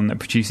for anyone that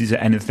produces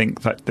anything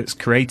that's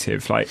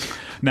creative. Like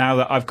now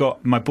that I've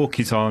got my book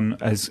has gone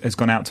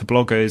out to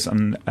bloggers,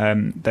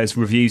 and there's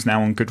reviews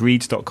now on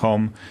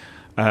Goodreads.com.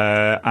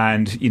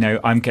 And you know,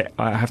 I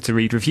have to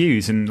read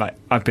reviews, and like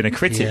I've been a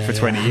critic for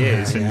 20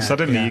 years, and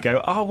suddenly you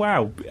go, oh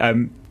wow,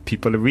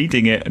 people are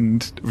reading it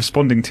and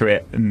responding to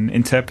it and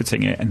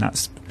interpreting it, and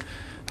that's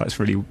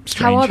really strange.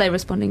 How are they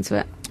responding to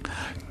it?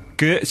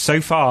 Good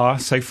so far.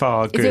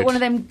 Good. Is it one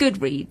of them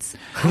good reads?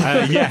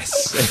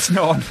 Yes, it's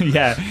not.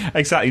 Yeah,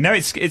 exactly. No,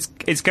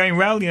 it's going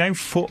well. You know,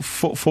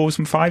 4s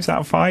and 5s out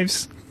of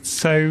 5s.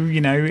 So,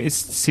 you know, it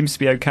seems to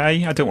be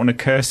okay. I don't want to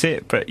curse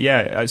it, but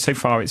yeah, so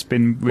far it's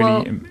been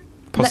really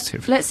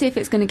positive. Let's see if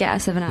it's going to get a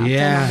 7 out of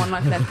 10 on One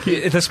Life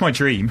Left. That's my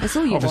dream. That's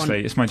all you Obviously,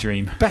 want. It's my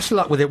dream. Best of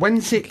luck with it.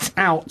 When's it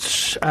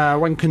out?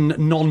 When can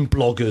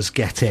non-bloggers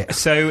get it?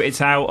 So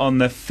it's out on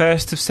the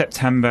 1st of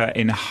September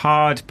in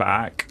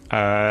hardback,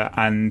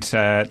 and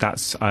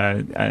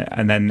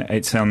then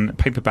it's on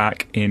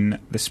paperback in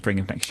the spring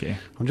of next year.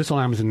 I'm just on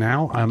Amazon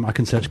now. I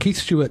can search Keith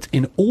Stewart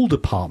in all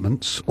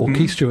departments, or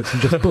Keith Stewart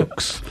in just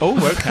books. Oh,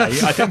 okay.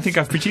 I don't think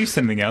I've produced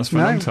anything else for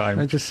a long time.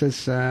 It just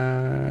says,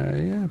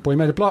 Boy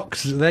Made of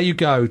Blocks. There you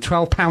go.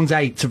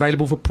 £12.8,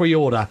 available for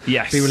pre-order.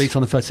 Yes. Be released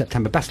on the 1st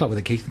September. Best luck with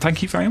it, Keith.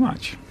 Thank you very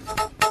much.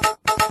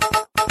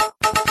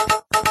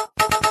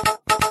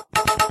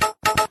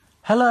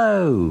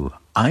 Hello,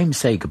 I'm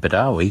Sega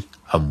Badawi,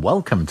 and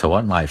welcome to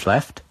One Life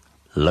Left,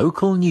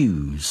 Local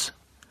News.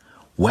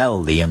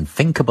 Well, the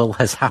unthinkable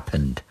has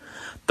happened.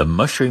 The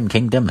Mushroom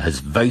Kingdom has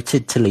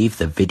voted to leave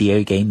the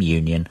Video Game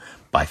Union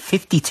by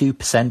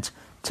 52%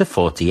 to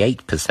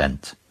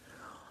 48%.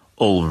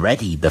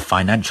 Already, the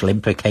financial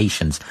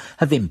implications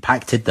have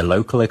impacted the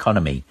local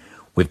economy,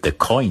 with the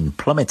coin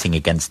plummeting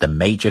against the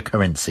major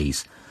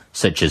currencies,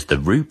 such as the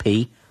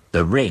rupee,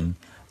 the ring,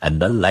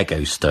 and the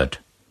Lego stud.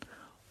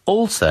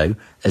 Also,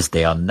 as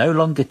they are no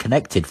longer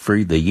connected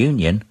through the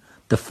Union,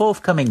 the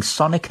forthcoming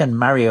Sonic and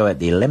Mario at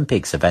the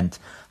Olympics event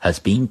has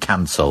been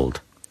cancelled.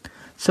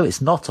 So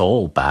it's not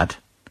all bad.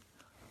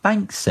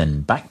 Thanks,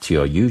 and back to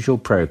your usual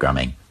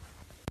programming.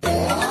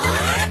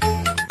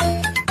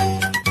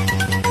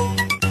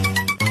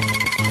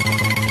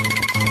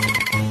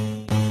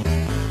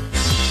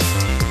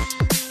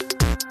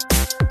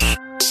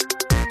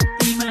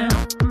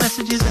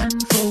 Messages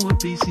and forward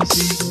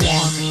BCC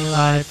One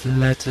Life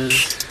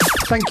Letters.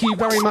 Thank you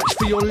very much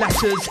for your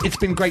letters. It's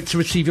been great to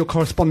receive your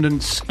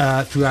correspondence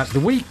throughout the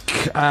week.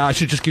 I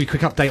should just give you a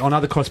quick update on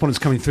other correspondence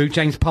coming through.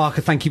 James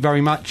Parker, thank you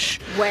very much.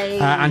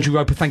 Andrew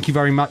Roper, thank you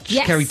very much.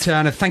 Yes. Kerry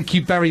Turner, thank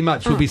you very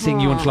much. We'll be seeing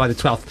you on July the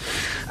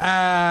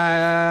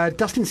 12th.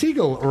 Dustin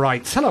Siegel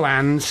writes, hello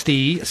Anne,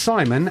 Steve,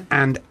 Simon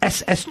and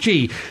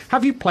SSG.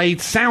 Have you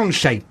played Sound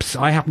Shapes?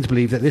 I happen to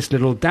believe that this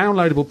little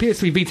downloadable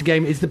PS3 Vita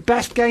game is the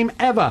best game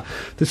ever.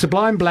 The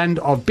sublime blend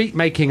of beat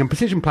making and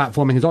precision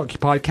platforming has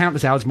occupied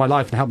countless hours of my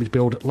life and helped me to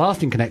build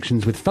lasting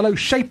connections with fellow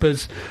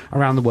shapers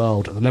around the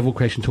world. The level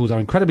creation tools are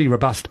incredibly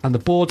robust, and the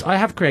boards I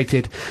have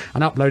created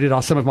and uploaded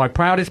are some of my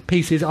proudest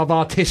pieces of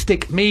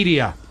artistic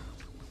media.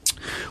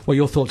 What are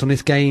your thoughts on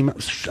this game,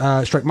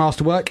 stroke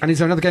masterwork? And is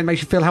there another game that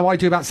makes you feel how I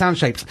do about Sound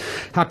Shapes?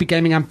 Happy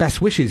gaming and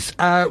best wishes.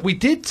 We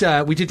did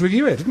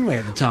review it, didn't we,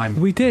 at the time?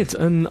 We did,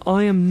 and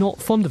I am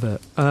not fond of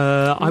it.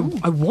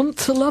 I want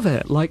to love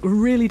it, like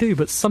really do,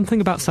 but something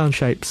about Sound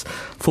Shapes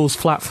falls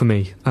flat for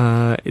me.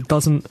 It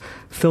doesn't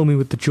fill me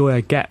with the joy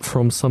I get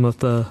from some of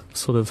the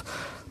sort of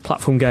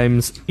platform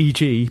games,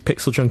 e.g.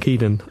 Pixel Junk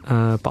Eden.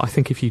 But I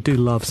think if you do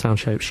love Sound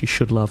Shapes, you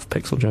should love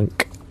Pixel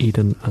Junk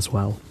Eden as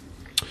well.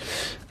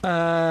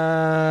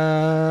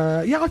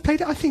 I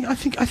played it. I think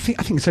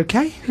it's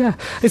okay. Yeah,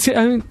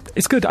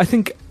 it's good. I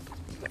think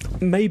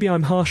maybe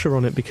I'm harsher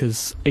on it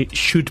because it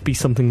should be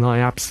something that I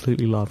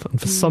absolutely love,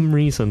 and for some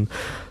reason,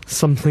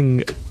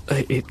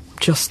 it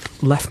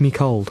just left me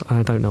cold.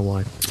 I don't know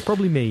why. It's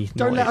probably me.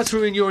 Don't let us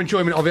ruin your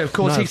enjoyment of it. Of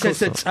course, he says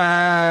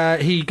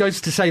that he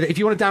goes to say that if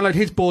you want to download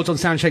his boards on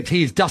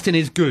Soundshaped, Dustin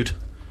is good.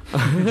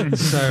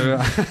 So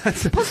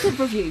positive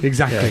review.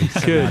 Exactly.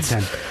 Yeah. Good.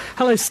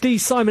 Hello, Steve,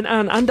 Simon,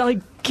 Anne, and I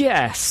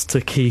guess to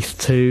Keith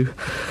too.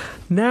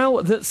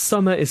 Now that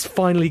summer is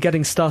finally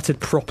getting started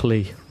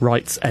properly,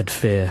 writes Ed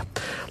Fear.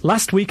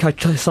 Last week I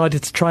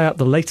decided to try out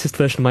the latest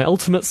version of my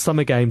ultimate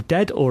summer game,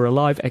 Dead or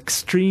Alive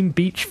Extreme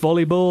Beach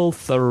Volleyball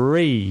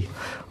 3.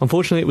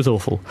 Unfortunately, it was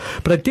awful.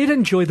 But I did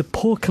enjoy the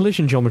poor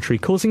collision geometry,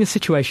 causing a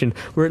situation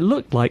where it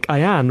looked like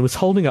Ayan was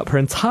holding up her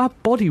entire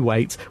body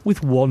weight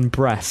with one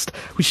breast,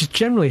 which is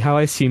generally how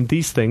I assume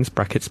these things,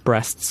 brackets,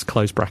 breasts,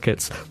 close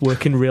brackets,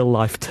 work in real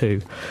life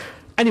too.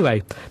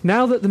 Anyway,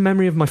 now that the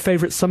memory of my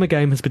favourite summer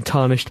game has been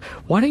tarnished,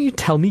 why don't you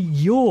tell me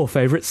your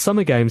favourite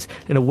summer games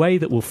in a way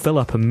that will fill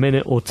up a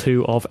minute or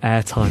two of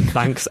airtime?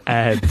 Thanks,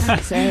 Ed.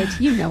 Thanks, Ed.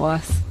 You know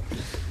us.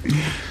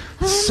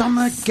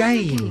 Summer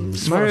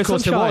games. Well, of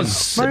course, there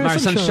was Mario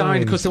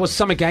Sunshine. Of course, there was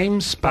Summer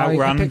Games by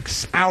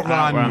Epix.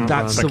 Outrun.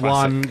 That's the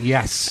one.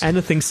 Yes.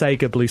 Anything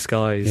Sega, Blue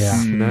Skies.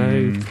 Yeah.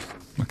 No.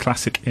 A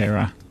classic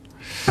era.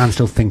 I'm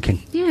still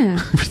thinking. Yeah.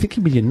 I was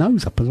thinking with your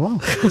nose up as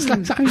well. Is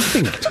that how you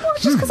think?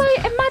 Just because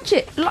I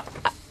imagine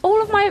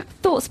all of my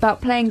thoughts about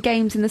playing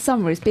games in the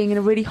summer is being in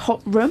a really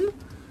hot room.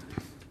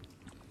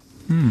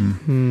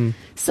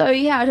 So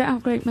yeah, I don't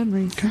have great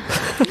memories.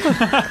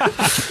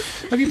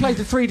 Have you played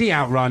the 3D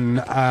Outrun,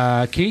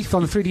 Keith,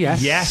 on the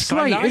 3DS? Yes,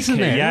 great, isn't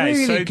it? Yeah, really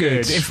it's so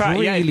good. In fact,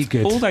 really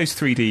good. All those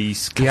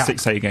 3D classic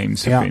Sega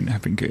games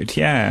have been good.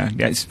 Yeah,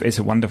 it's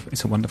a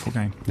wonderful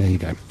game. There you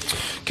go.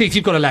 Keith,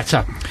 you've got a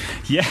letter.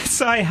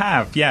 Yes, I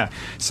have. Yeah.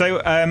 So,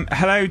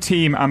 hello,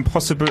 team, and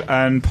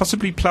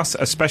possibly plus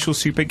a special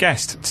super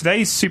guest.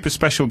 Today's super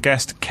special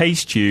guest,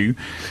 K-Stew,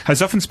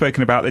 has often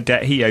spoken about the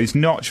debt he owes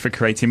Notch for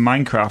creating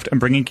Minecraft and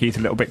bringing Keith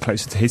a little bit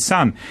closer to his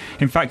son.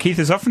 In fact, Keith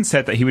has often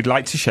said that he would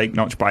like to shake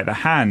Notch by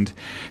the hand.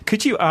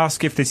 Could you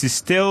ask if this is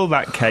still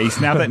that case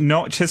now that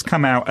Notch has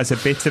come out as a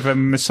bit of a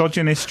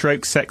misogynist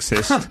stroke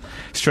sexist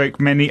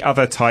stroke many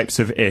other types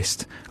of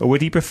ist, or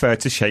would he prefer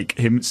to shake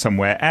him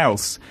somewhere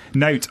else?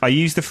 Note, I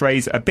use the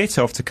phrase a bit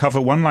of to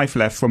cover One Life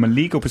Left from a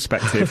legal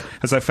perspective,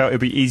 as I felt it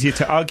would be easier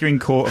to argue in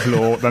court of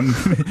law than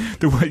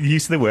the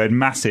use of the word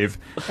massive.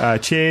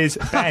 Cheers,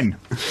 Ben.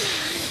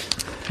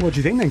 What do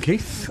you think then,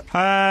 Keith?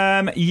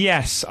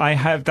 Yes, I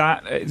have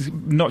that.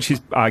 Notch's,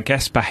 I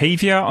guess,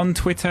 behaviour on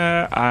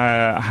Twitter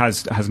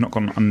has not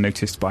gone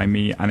unnoticed by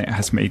me, and it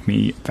has made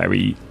me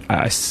very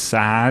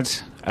sad.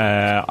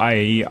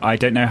 I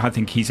don't know. I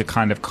think he's a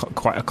kind of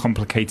quite a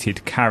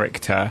complicated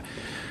character,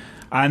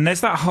 and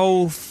there's that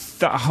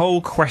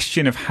whole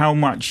question of how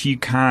much you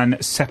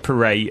can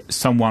separate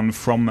someone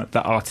from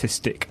the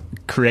artistic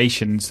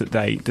creations that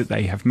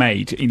they have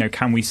made. You know,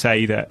 can we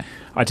say that,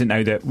 I don't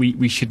know, that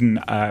we shouldn't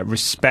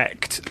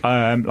respect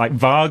like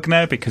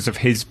Wagner because of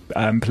his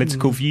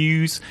political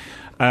views?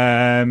 You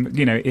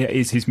know,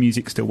 is his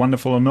music still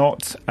wonderful or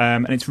not?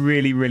 And it's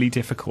really, really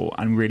difficult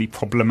and really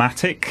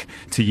problematic,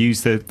 to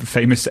use the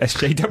famous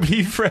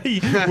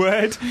SJW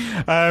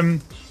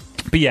word.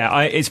 But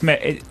yeah,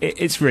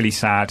 it's really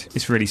sad.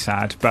 It's really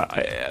sad.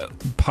 But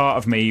part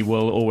of me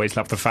will always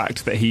love the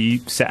fact that he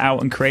set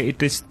out and created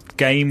this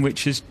game,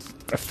 which has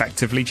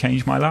effectively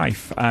changed my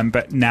life.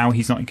 But now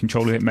he's not in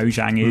control of it.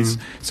 Mojang is,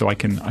 so I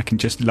can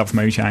just love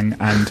Mojang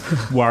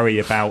and worry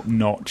about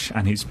Notch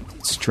and his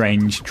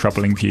strange,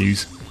 troubling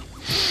views.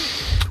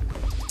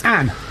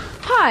 Anne.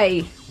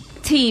 Hi,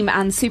 team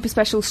and super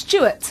special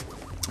Stuart.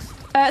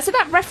 So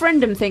that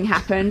referendum thing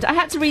happened. I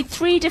had to read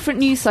 3 different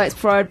news sites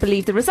before I'd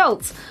believe the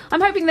results. I'm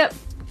hoping that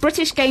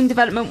British game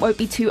development won't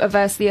be too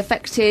adversely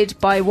affected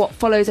by what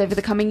follows over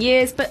the coming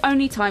years, but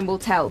only time will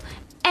tell.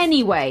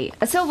 Anyway,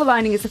 a silver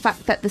lining is the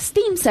fact that the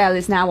Steam sale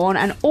is now on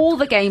and all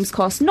the games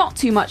cost not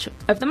too much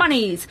of the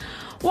monies.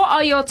 What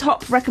are your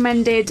top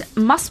recommended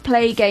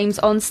must-play games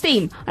on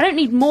Steam? I don't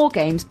need more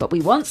games, but we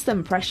want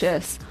them,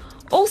 precious.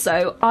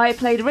 Also, I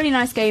played a really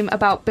nice game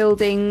about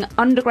building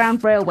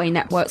underground railway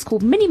networks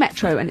called Mini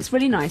Metro, and it's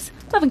really nice.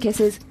 Love and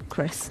kisses,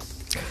 Chris.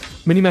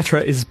 Mini Metro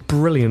is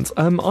brilliant.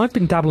 I've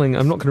been dabbling,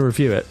 I'm not going to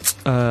review it,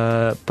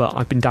 but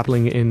I've been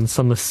dabbling in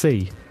Sunless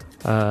Sea.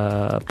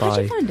 How'd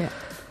you find it?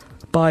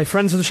 By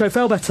friends of the show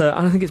Failbetter,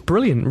 and I think it's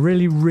brilliant.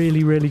 Really,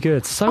 really, really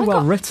good. So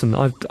well written.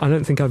 I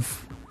don't think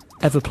I've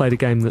ever played a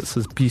game that's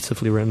as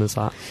beautifully written as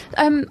that.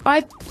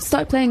 I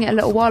started playing it a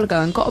little while ago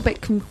and got a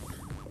bit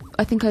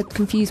I think I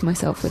confused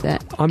myself with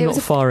it. I'm not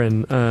far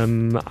in,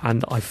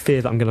 and I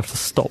fear that I'm going to have to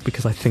stop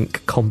because I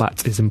think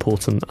combat is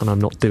important, and I'm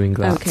not doing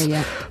that. Okay,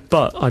 yeah.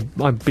 But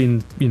I've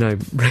been,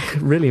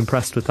 really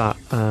impressed with that,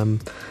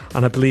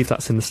 and I believe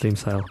that's in the Steam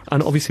sale.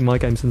 And obviously my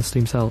game's in the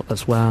Steam sale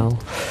as well.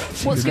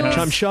 What's yours?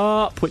 Jump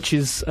Sharp, which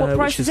is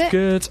it?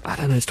 good. I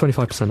don't know, it's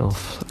 25%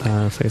 off. So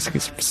I think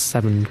it's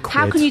 £7.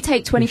 How can you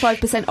take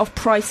 25% off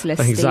price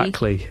list?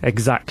 Exactly.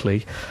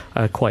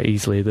 Quite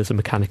easily. There's a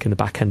mechanic in the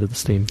back end of the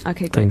Steam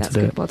thing to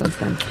do good. Well done to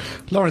them.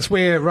 Lawrence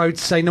Weir wrote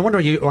to say, no wonder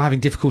you are having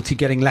difficulty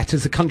getting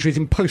letters. The country is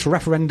in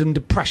post-referendum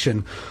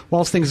depression.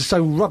 Whilst things are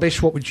so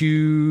rubbish, what would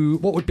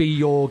be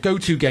your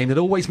go-to game that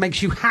always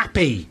makes you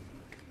happy?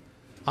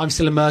 I'm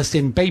still immersed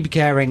in baby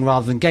caring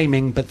rather than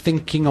gaming, but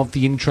thinking of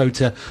the intro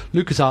to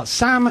LucasArts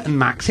Sam and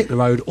Max Hit the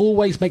Road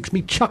always makes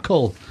me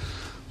chuckle.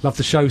 Love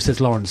the show,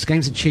 says Lawrence.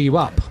 Games that cheer you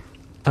up.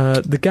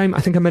 The game, I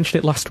think I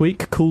mentioned it last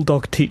week, Cool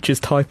Dog Teaches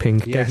Typing,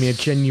 gave me a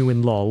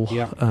genuine lol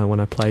when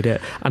I played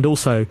it. And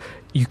also,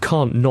 you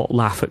can't not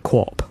laugh at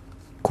Quap.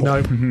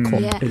 No.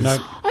 Quap is I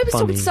was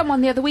talking funny. to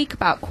someone the other week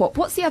about Quap.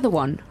 What's the other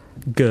one?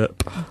 GURP.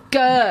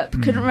 GURP.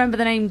 Couldn't remember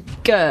the name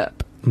GURP.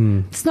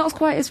 It's not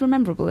quite as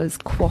memorable as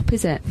Quap,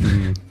 is it?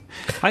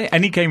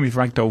 Any game with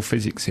ragdoll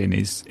physics in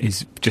is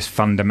just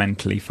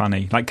fundamentally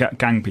funny. Like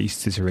Gang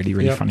Beasts is a really,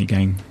 really funny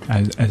game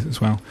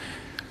as well.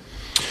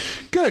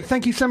 Good,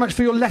 thank you so much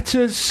for your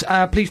letters.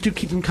 Please do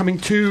keep them coming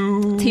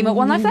to...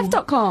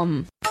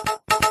 team@onelifeleft.com.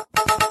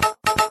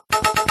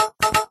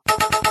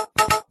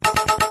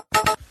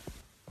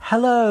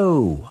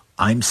 Hello,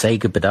 I'm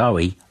Sega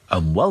Badawi,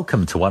 and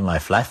welcome to One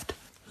Life Left,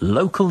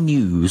 local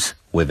news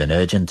with an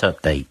urgent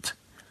update.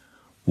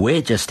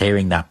 We're just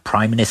hearing that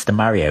Prime Minister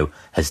Mario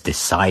has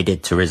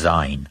decided to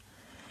resign.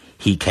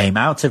 He came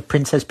out of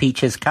Princess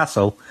Peach's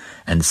castle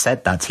and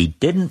said that he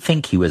didn't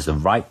think he was the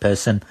right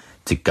person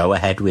to go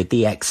ahead with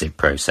the exit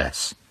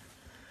process.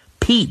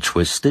 Peach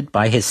was stood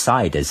by his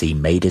side as he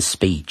made his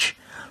speech,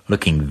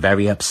 looking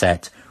very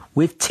upset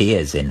with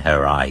tears in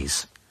her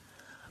eyes.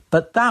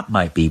 But that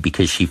might be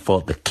because she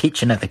thought the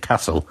kitchen at the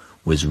castle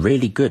was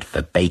really good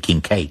for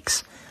baking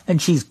cakes,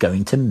 and she's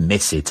going to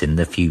miss it in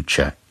the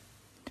future.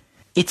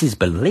 It is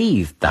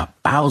believed that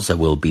Bowser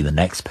will be the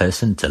next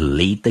person to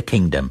lead the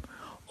kingdom,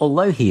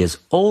 although he has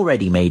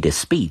already made a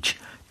speech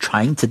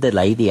trying to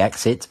delay the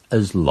exit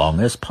as long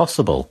as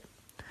possible.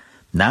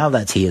 Now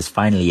that he has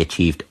finally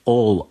achieved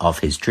all of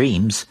his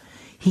dreams,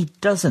 he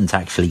doesn't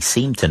actually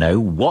seem to know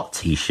what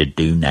he should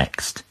do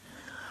next.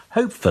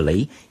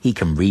 Hopefully, he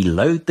can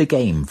reload the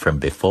game from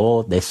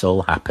before this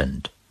all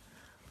happened.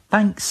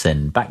 Thanks,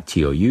 and back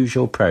to your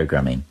usual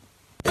programming.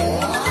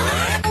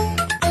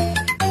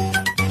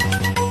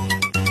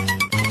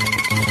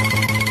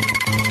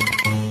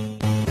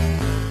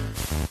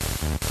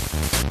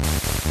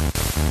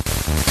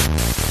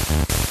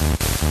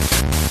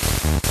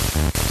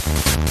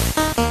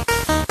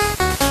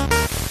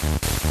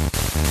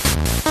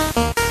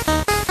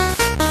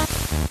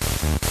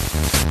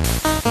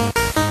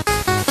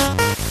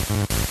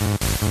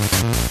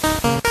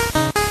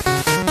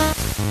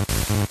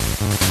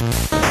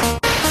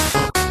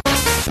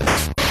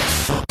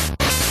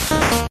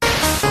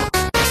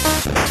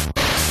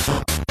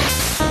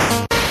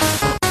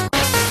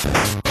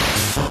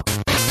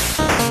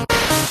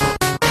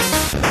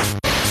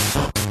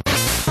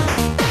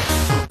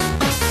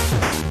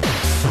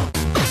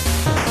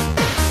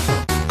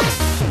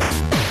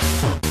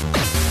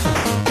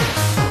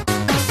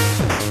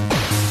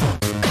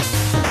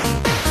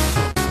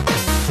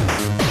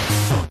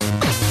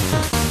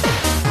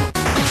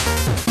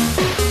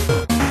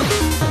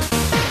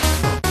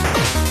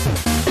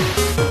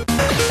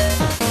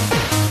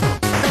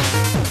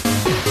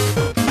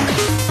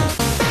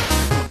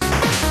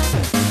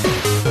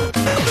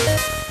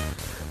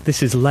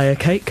 This is Layer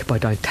Cake by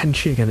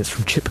Daitenchi. Again, it's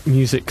from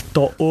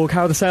chipmusic.org.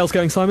 How are the sales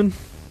going, Simon?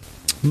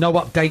 No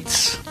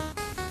updates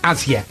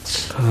as yet.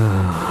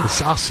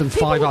 It's us and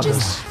five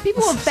others.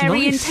 People are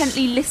very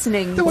intently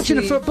listening. They're watching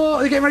the football.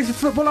 They're getting ready for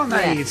football, aren't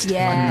they?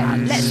 Yeah.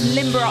 Let's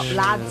limber up,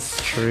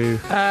 lads. True.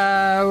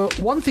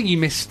 One thing you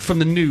missed from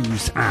the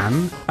news,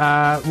 Anne,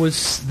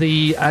 was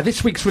the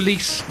this week's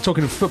release,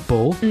 talking of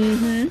football,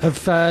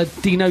 of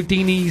Dino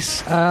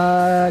Dini's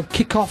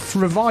Kick-Off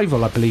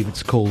Revival, I believe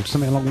it's called.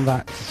 Something along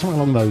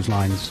those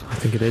lines. I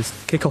think it is.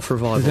 Kick-Off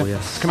Revival,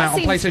 yes. It's come out on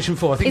PlayStation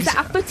 4. I think Is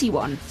that a footy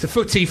one? it's a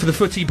footy for the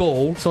footy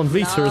ball. It's on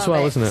Vita as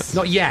well, isn't it?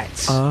 Not yet.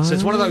 So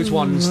it's one of those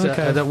ones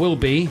that will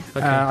be,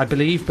 I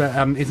believe, but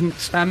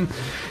isn't.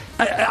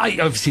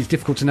 Obviously, it's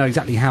difficult to know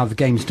exactly how the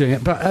game's doing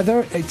it, but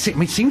it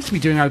seems to be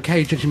doing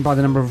okay, judging by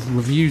the number of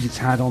reviews it's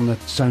had on the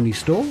Sony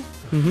store.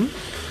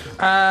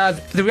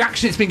 The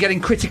reaction it's been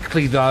getting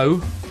critically,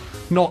 though,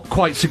 not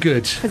quite so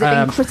good. Has it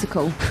been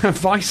critical?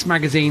 Vice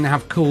magazine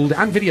have called,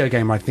 and Video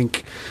Gamer, I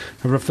think,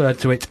 have referred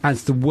to it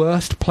as the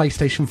worst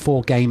PlayStation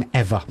 4 game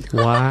ever.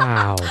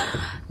 Wow.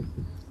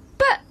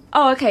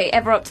 Oh, okay.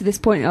 Ever up to this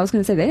point, I was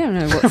going to say they don't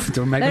know what's, they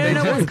don't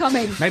know what's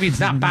coming. Maybe it's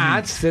that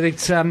bad that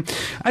it's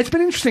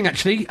been interesting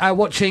actually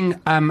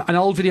watching an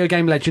old video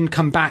game legend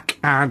come back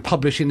and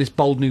publish in this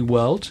bold new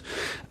world.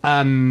 The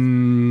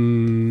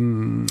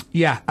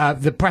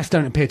press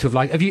don't appear to have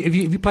liked. Have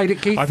you played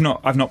it, Keith? I've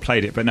not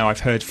played it, but no, I've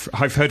heard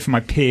from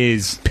my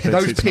peers.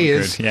 Those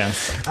peers,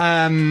 yes.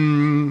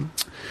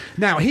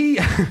 Now he's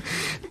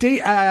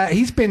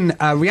been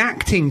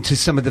reacting to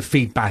some of the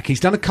feedback. He's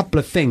done a couple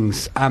of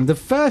things. The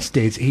first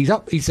is he's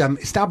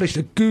established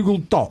a Google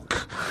Doc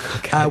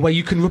where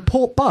you can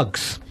report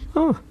bugs.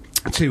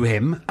 to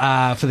him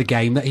for the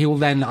game that he will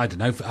then, I don't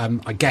know,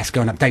 I guess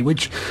go and update,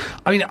 which,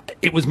 I mean,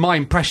 it was my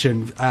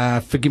impression,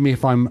 forgive me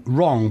if I'm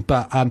wrong,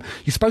 but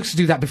you're supposed to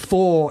do that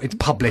before it's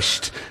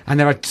published, and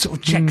there are sort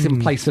of checks in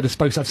place that are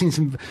supposed to... I've seen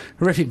some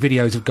horrific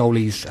videos of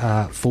goalies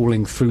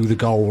falling through the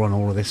goal and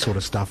all of this sort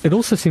of stuff. It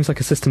also seems like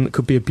a system that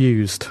could be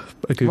abused,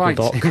 a Google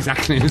Doc.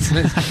 Exactly.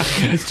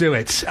 Let's do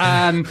it.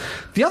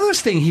 The other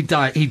thing he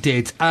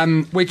did,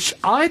 which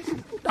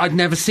I'd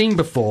never seen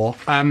before...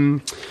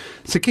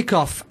 So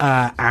Kickoff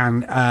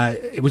and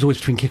it was always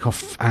between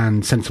Kickoff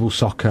and Sensible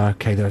Soccer.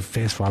 Okay, there are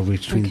fierce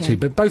rivalries between the two,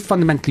 but both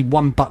fundamentally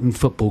one-button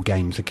football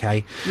games.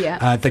 Okay,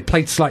 yeah. They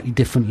played slightly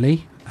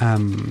differently. I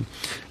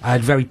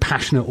had very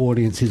passionate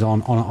audiences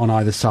on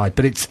either side,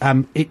 but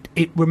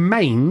it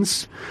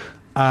remains,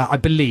 I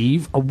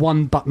believe, a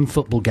one-button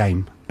football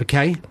game.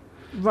 Okay.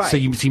 Right. So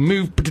you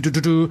move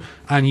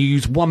and you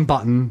use one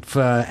button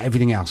for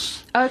everything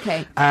else.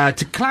 Okay.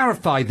 To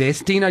clarify this,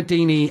 Dino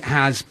Dini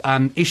has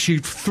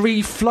issued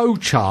 3 flow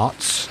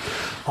charts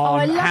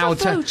on how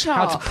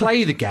to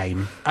play the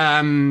game.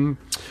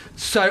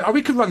 So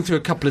we could run through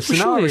a couple of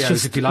scenarios,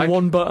 just if you like.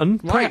 One button.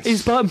 Right.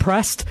 Is button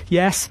pressed?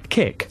 Yes.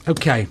 Kick.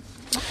 Okay.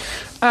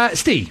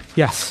 Steve.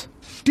 Yes.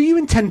 Do you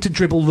intend to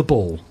dribble the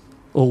ball?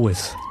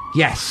 Always.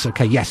 Yes.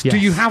 Okay. Yes. Do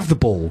you have the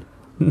ball?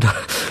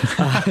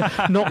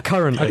 Not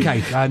currently.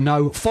 Okay,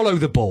 no. Follow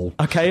the ball.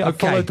 Okay, I've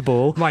followed the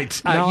ball.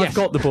 Right. Now yes. I've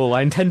got the ball.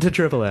 I intend to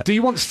dribble it. Do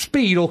you want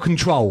speed or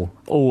control?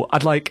 Oh,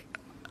 I'd like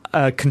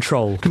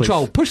control.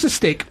 Control. Please. Push the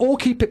stick or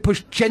keep it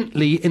pushed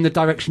gently in the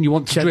direction you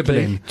want to dribble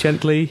in.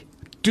 Gently.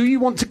 Do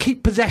you want to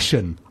keep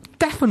possession?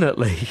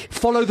 Definitely.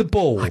 Follow the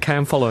ball. Okay,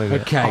 I'm following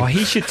it. Okay. Oh,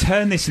 he should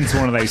turn this into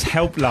one of those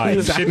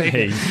helplines, shouldn't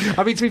he?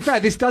 I mean, to be fair,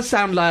 this does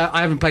sound like,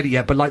 I haven't played it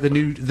yet, but like the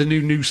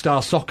new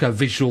Star Soccer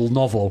visual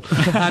novel.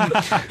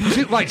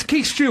 Right,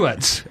 Keith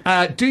Stewart,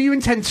 do you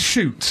intend to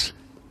shoot?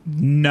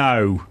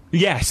 No.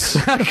 Yes.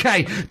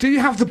 Okay. Do you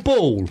have the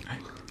ball?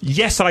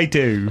 Yes, I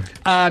do.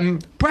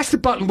 Press the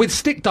button with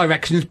stick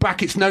directions,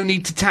 brackets, no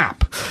need to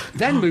tap.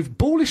 Then move,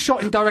 ball is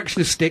shot in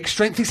direction of stick,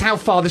 strength is how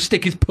far the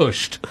stick is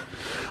pushed.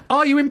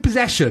 Are you in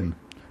possession?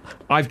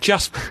 I've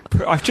just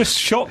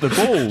shot the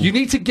ball. You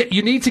need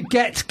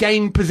to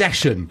gain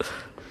possession.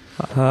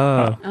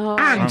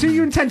 And do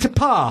you intend to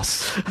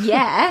pass?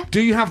 Yeah. Do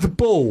you have the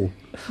ball?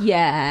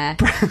 Yeah.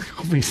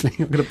 Obviously,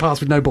 I'm going to pass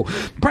with no ball.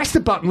 Press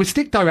the button with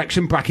stick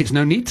direction, brackets,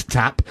 no need to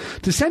tap,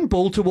 to send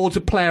ball towards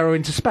a player or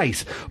into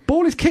space.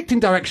 Ball is kicked in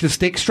direction of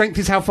stick, strength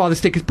is how far the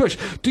stick is pushed.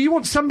 Do you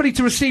want somebody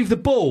to receive the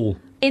ball?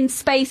 In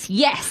space,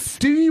 yes.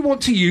 Do you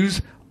want to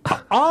use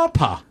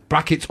ARPA,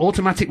 brackets,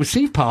 automatic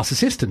receive pass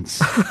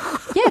assistance?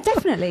 Yeah,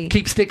 definitely.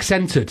 Keep stick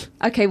centred.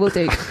 Okay, we'll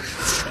do.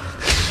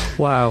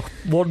 Wow,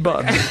 one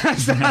button.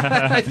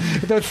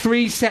 There are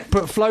 3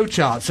 separate flow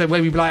charts. So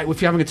maybe like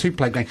if you're having a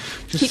 2-player game,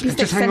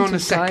 just hang on a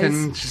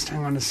second. Guys. Just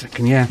hang on a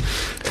second. Yeah,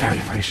 very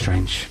very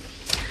strange.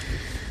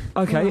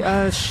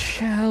 Okay,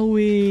 shall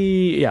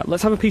we? Yeah,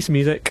 let's have a piece of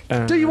music.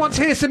 Do you want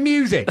to hear some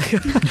music?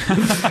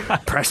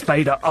 Press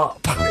fader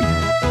up.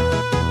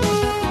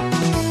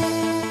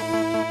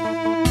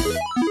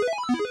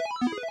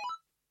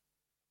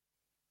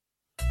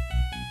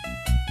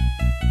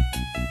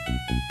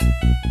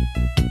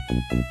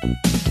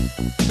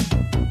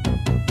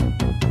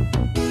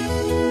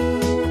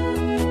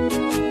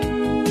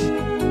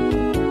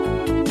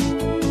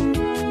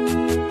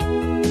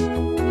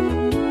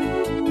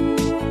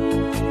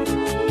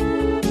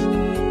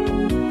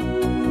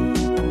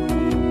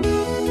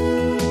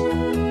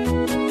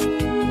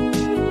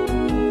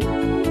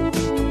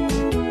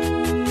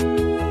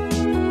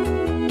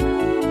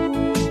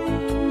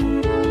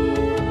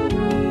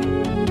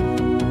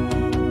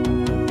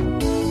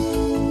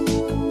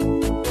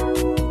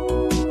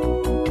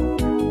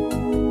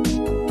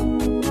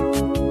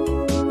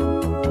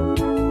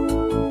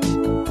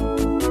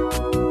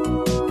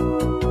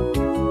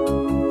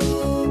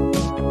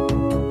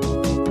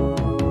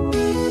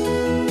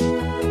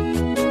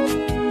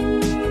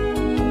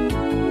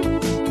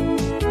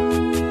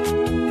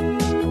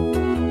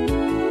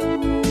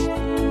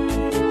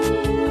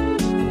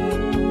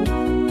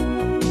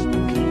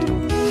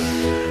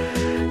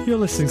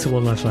 Listening to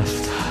One Life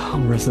Left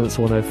on Resonance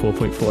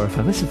 104.4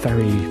 FM. It's a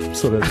very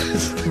sort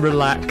of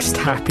relaxed,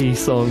 happy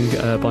song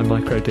by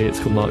Micro D. It's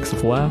called Marks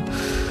of Wow.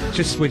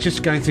 We're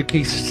just going through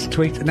Keith's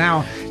tweet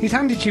now. He's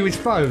handed you his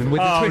phone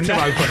with the Twitter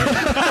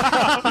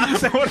open.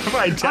 So what have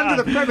I done?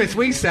 Under the premise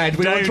we said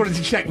we just wanted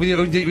to check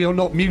you're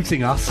not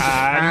muting us,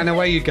 and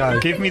away you go.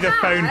 Give me the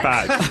phone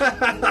back.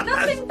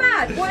 Nothing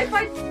bad. What if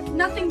I...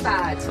 Nothing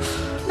bad.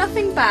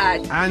 Nothing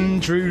bad.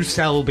 Andrew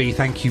Selby,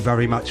 thank you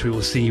very much. We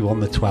will see you on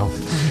the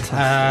 12th.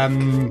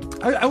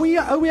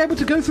 Are we able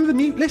to go through the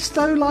mute list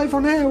though live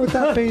on air? Would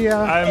that be?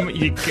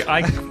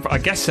 I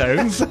guess so.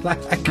 No,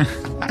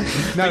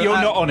 but you're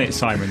not on it,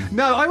 Simon.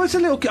 No, I was a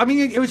little. I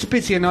mean, it was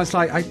busy, and I was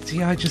like, I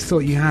just thought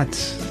you had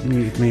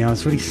muted me. I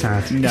was really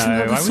sad. No,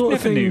 I would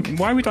never mute.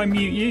 Why would I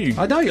mute you?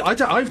 I know.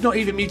 I've not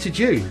even muted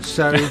you.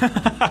 So no,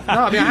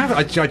 I mean, I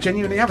haven't. I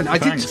genuinely haven't.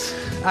 Thanks.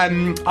 I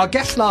did. Our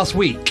guest last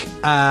week,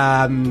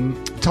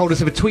 told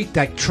us of a tweet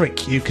deck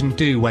trick you can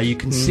do where you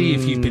can see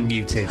if you've been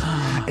muted.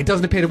 It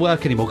doesn't appear to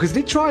work anymore, because I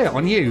did try it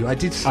on you. I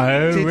did.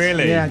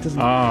 Really? Yeah, it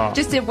doesn't.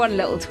 Just did one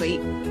little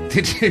tweet.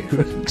 Did you?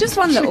 Just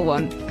one little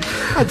one.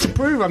 And to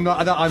prove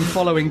that I'm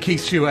following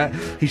Keith Stewart,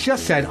 he's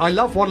just said, I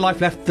love One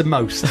Life Left the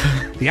most.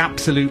 The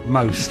absolute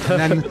most. And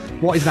then,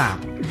 what is that?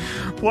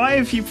 Why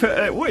have you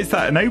put... what is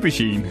that, an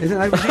aubergine? Is it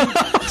an aubergine?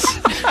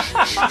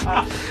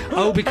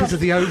 Oh, because of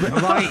the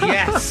aubergine. Right,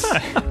 yes.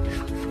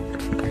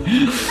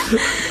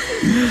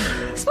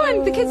 It's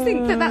fine. The kids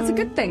think that that's a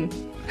good thing.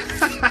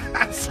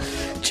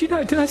 Do you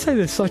know, did I say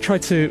this? I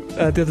tried to,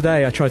 the other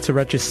day, I tried to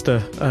register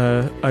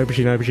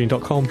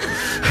aubergine.com.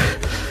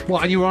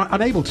 What, and you were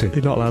unable to?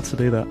 You're not allowed to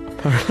do that,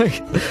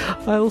 apparently.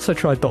 I also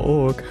tried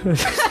 .org.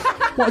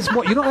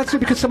 What? You're not allowed to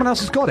because someone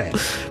else has got it?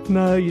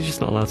 No, you're just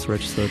not allowed to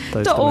register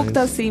those .org domains.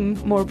 does seem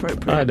more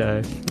appropriate. I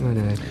know.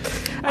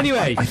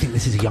 Anyway. I think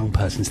this is a young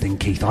person's thing,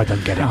 Keith. I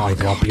don't get it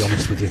either, I'll be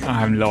honest with you.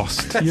 I'm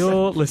lost.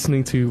 You're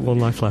listening to One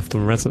Life Left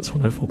on Resonance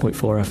 104.4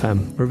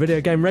 FM. We're a video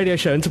game radio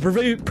show, and to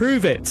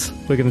prove it,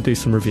 we're going to do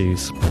some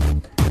reviews.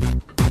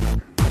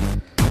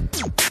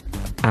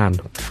 Anne.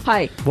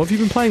 Hi. What have you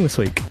been playing this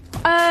week?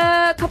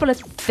 A couple of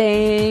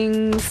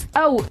things.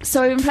 Oh,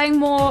 so I've been playing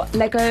more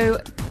Lego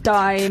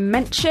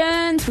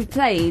Dimensions. We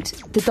played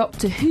the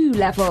Doctor Who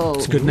level.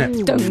 It's good, isn't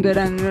it?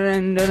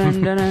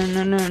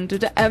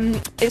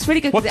 It's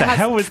really good. What the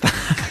hell was that?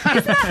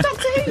 Isn't that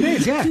Doctor Who? It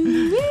is, yeah.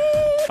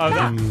 Oh,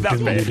 that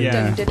bit,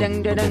 yeah.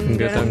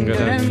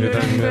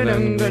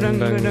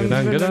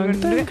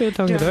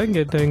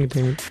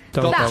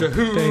 Doctor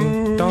Who.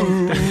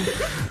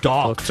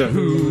 Doctor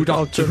Who.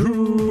 Doctor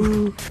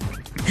Who.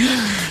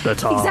 The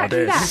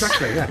TARDIS.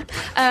 Exactly that.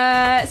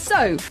 Yeah.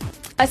 So,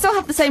 I still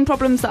have the same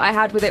problems that I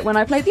had with it when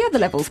I played the other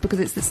levels, because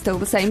it's still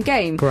the same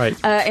game. Great.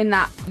 In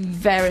that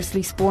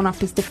variously spawn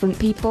up as different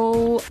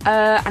people,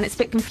 and it's a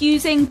bit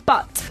confusing,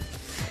 but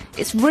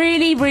it's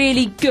really,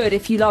 really good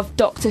if you love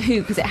Doctor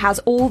Who, because it has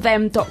all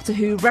them Doctor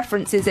Who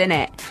references in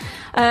it.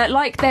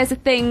 Like there's a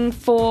thing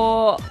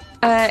for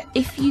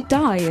if you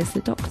die as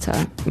the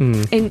Doctor,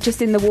 in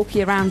the walkie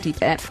aroundy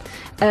bit,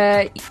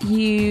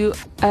 you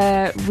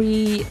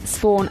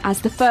respawn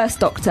as the first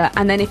Doctor,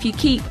 and then if you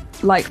keep,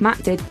 like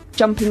Matt did,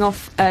 jumping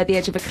off the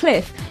edge of a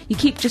cliff, you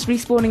keep just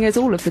respawning as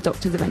all of the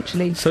Doctors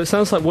eventually. So it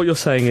sounds like what you're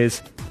saying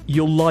is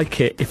you'll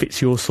like it if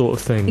it's your sort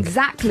of thing.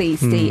 Exactly,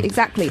 Steve,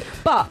 exactly.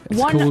 But it's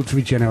called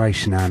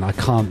regeneration, Anne. I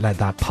can't let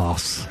that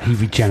pass. He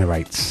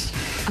regenerates.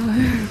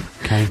 Oh.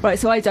 Okay. Right,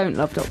 so I don't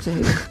love Doctor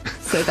Who.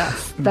 So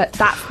that's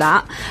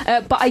that.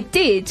 But I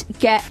did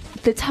get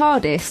the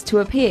TARDIS to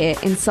appear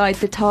inside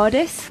the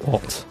TARDIS.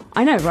 What?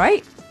 I know,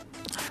 right?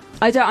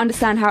 I don't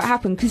understand how it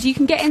happened, because you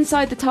can get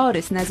inside the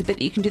TARDIS and there's a bit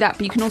that you can do that,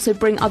 but you can also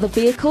bring other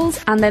vehicles,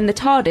 and then the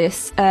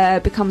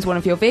TARDIS becomes one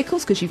of your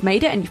vehicles because you've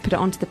made it and you've put it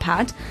onto the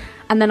pad.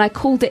 And then I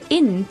called it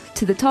in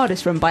to the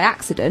TARDIS room by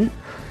accident.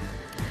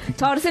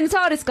 TARDIS in the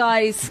TARDIS,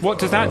 guys. What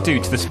does that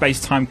do to the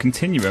space-time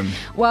continuum?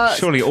 Well,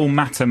 surely all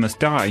matter must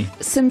die.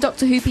 Some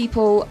Doctor Who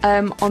people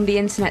on the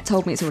internet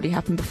told me it's already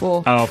happened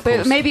before. Oh, of course.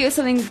 But maybe it was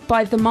something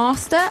by the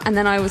Master, and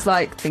then I was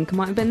like, think it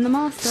might have been the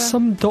Master.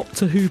 Some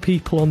Doctor Who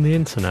people on the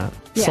internet.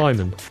 Yeah.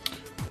 Simon.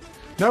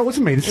 No, it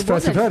wasn't me. This is the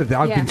first I've heard of it.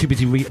 I've been too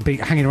busy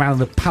hanging around on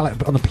the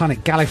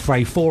planet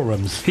Gallifrey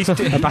forums. Look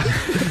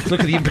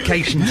at the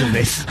implications of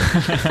this.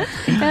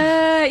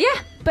 Yeah,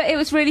 but it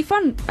was really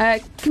fun.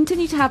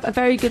 Continue to have a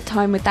very good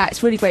time with that.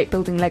 It's really great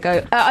building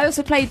Lego. I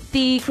also played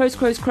the Crows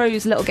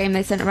little game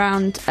they sent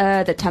around,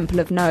 the Temple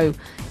of No.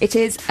 It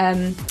is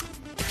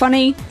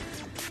funny,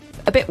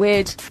 a bit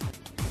weird,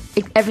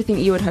 everything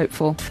you would hope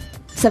for.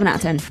 7 out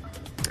of 10.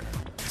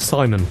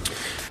 Simon.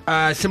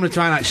 Similar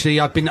to Anne,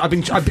 actually. I've been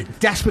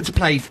desperate to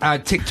play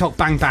TikTok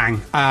Bang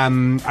Bang.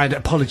 And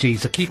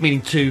apologies, I keep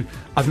meaning to.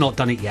 I've not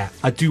done it yet.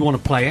 I do want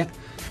to play it.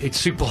 It's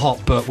super hot,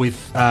 but with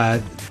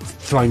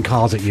throwing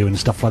cars at you and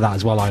stuff like that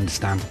as well. I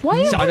understand. Why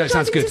are you I know it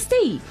sounds good. to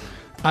Steve?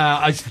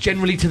 It's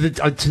generally to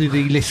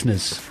the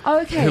listeners. Oh,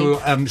 okay. Who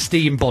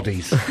Steve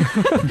embodies.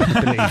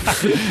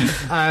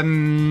 I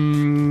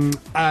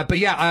believe. But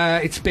yeah,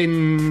 it's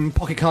been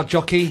Pocket Card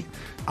Jockey.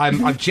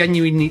 I've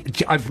genuinely.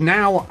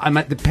 I'm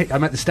at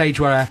the stage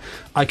where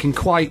I can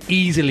quite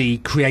easily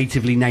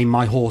creatively name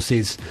my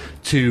horses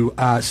to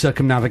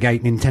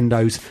circumnavigate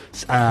Nintendo's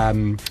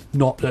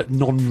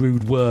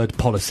non-rude word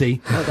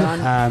policy. Well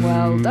done.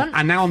 Well done.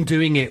 And now I'm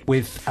doing it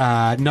with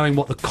knowing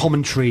what the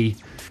commentary.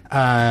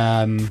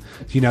 So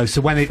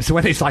when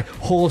it's like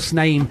horse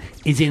name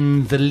is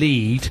in the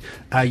lead,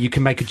 you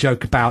can make a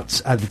joke about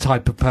the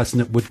type of person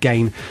that would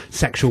gain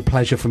sexual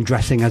pleasure from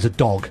dressing as a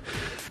dog.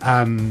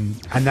 And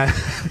then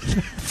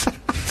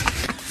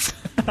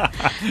How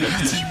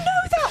do you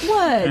know that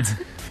word?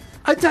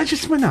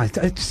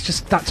 It's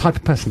just that type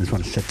of person is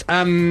what I said. So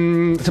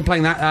I'm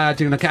playing that,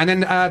 doing okay. And then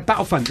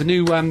Battlefront, the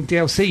new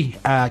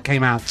DLC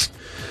came out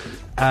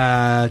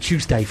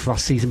Tuesday for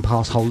us season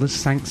pass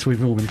holders. Thanks,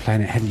 we've all been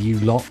playing it ahead of you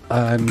lot.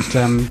 And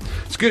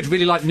it's good,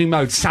 really like the new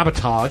mode,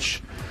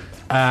 Sabotage.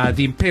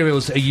 The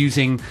Imperials are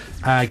using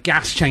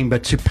gas chamber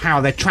to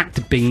power their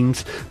tractor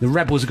beams. The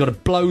Rebels have got to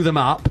blow them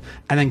up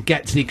and then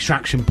get to the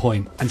extraction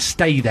point and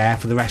stay there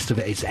for the rest of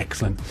it. It's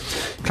excellent.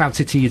 Cloud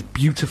City is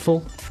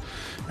beautiful.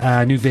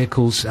 New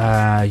vehicles. You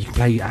can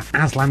play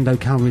as Lando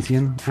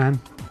Calrissian, Anne.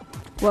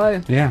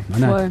 Whoa. Yeah, I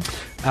know.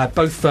 Whoa.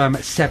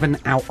 Both 7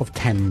 out of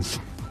 10s.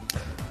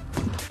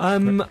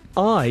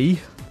 I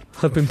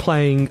have been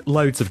playing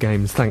loads of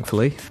games,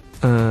 thankfully,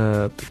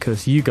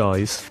 because you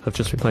guys have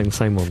just been playing the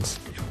same ones.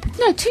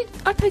 No, 2.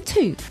 I played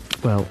 2.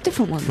 Well,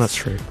 different ones. That's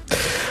true.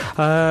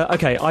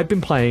 Okay, I've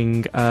been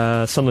playing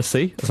Sunless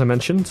Sea, as I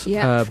mentioned,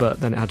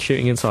 but then it had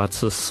shooting in, so I had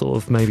to sort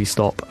of maybe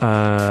stop.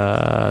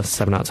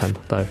 7 out of 10,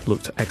 though.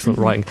 Looked excellent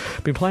writing.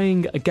 Been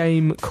playing a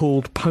game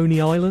called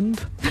Pony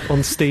Island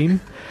on Steam,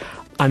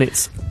 and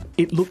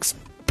it looks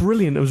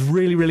brilliant. I was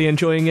really, really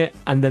enjoying it,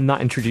 and then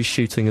that introduced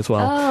shooting as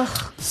well,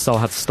 so I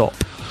had to stop.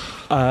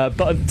 But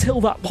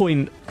until that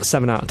point,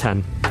 7 out of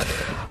 10.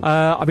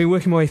 I've been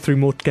working my way through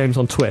more games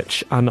on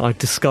Twitch, and I've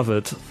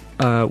discovered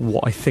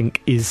what I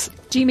think is...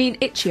 Do you mean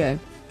Itch.io?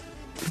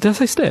 Did I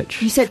say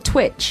Stitch? You said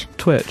Twitch.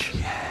 Twitch.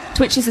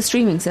 Twitch is a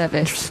streaming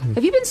service.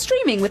 Have you been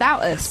streaming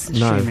without us?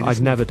 No,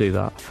 I'd never do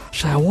that.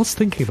 Actually, I was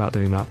thinking about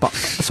doing that,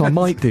 so I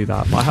might do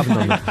that, but I haven't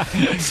done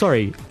that.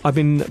 Sorry, I've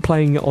been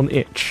playing on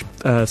Itch,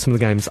 some of the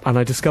games, and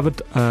I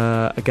discovered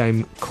a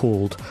game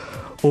called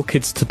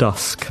Orchids to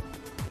Dusk.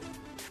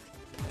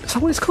 Is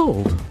that what it's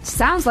called?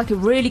 Sounds like a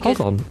really good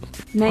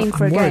name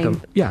for a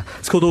game. Yeah,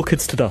 it's called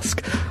Orchids to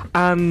Dusk.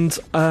 And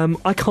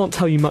I can't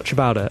tell you much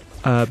about it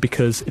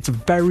because it's a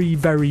very,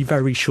 very,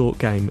 very short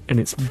game, and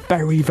it's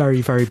very,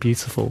 very, very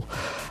beautiful.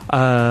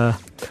 And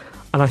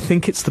I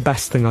think it's the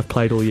best thing I've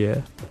played all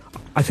year.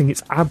 I think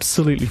it's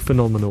absolutely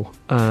phenomenal.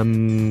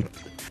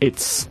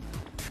 It's...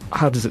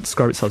 How does it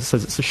describe itself? It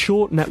says it's a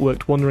short,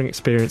 networked, wandering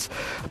experience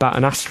about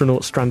an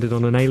astronaut stranded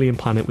on an alien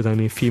planet with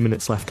only a few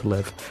minutes left to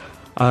live.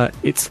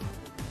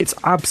 It's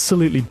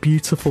absolutely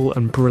beautiful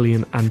and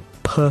brilliant and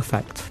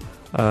perfect,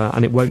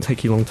 and it won't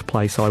take you long to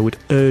play, so I would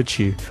urge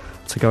you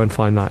to go and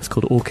find that. It's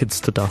called Orchids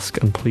to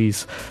Dusk, and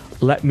please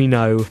let me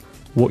know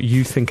what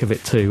you think of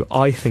it too.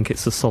 I think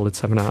it's a solid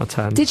 7 out of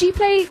 10. Did you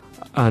play...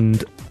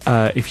 And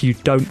if you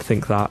don't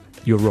think that,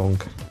 you're wrong.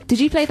 Did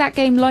you play that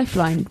game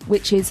Lifeline,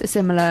 which is a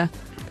similar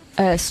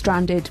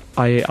stranded...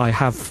 I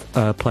have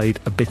played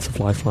a bit of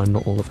Lifeline,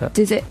 not all of it.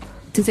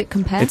 Does it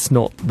compare? It's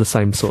not the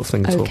same sort of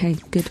thing at all. Okay,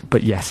 good.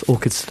 But yes,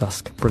 Orchids to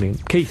Dusk,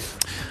 brilliant. Keith?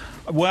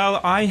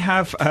 Well, I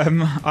have.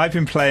 I've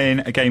been playing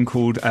a game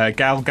called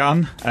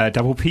Galgun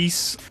Double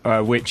Piece,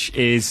 which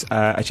is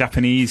a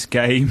Japanese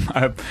game,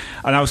 and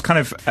I was kind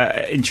of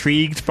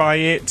intrigued by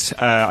it.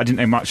 I didn't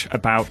know much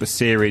about the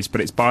series, but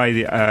it's by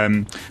the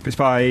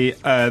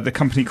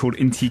company called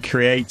Inti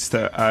Creates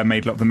that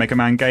made a lot of the Mega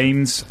Man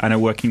games and are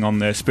working on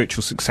the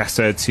spiritual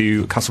successor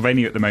to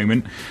Castlevania at the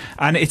moment.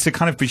 And it's a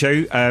kind of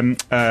Bishoujo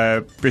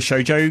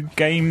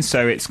game,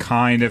 so it's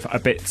kind of a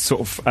bit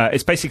sort of.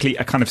 It's basically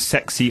a kind of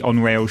sexy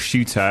on-rail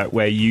shooter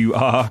where you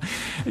are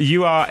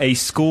a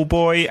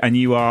schoolboy and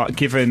you are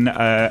given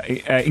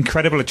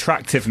incredible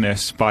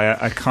attractiveness by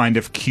a kind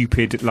of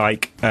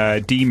Cupid-like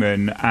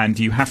demon, and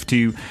you have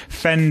to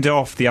fend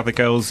off the other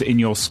girls in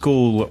your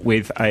school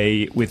with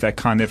a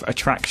kind of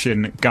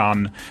attraction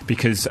gun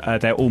because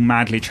they're all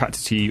madly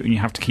attracted to you and you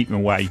have to keep them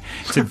away.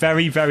 It's a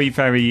very, very,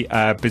 very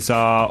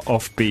bizarre,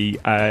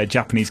 offbeat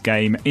Japanese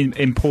game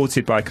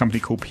imported by a company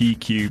called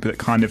P-Cube that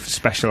kind of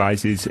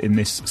specialises in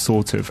this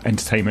sort of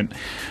entertainment.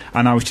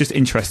 And I was just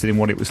interested in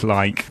what it was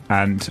like,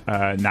 and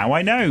now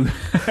I know.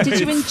 Did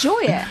you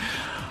enjoy it?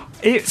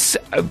 It's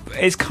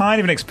kind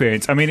of an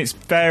experience. I mean, it's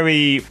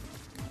very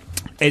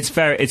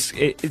Japanese,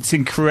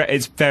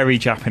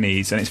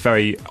 and it's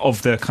very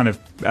of the kind of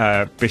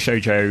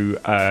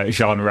Bishoujo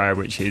genre,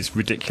 which is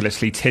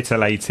ridiculously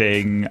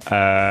titillating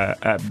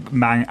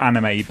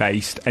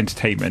anime-based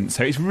entertainment.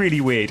 So it's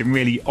really weird and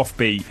really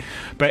offbeat.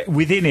 But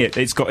within it,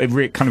 it's got a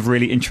kind of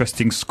really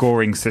interesting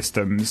scoring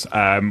systems,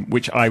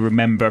 which I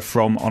remember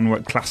from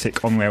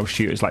classic on-rail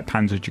shooters like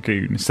Panzer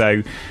Dragoon.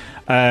 So...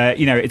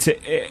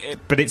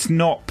 but it's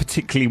not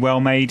particularly well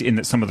made in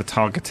that some of the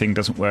targeting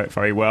doesn't work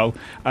very well.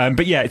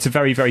 But yeah, it's a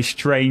very, very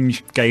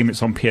strange game.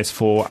 It's on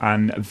PS4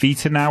 and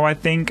Vita now, I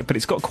think, but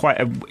it's got quite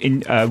a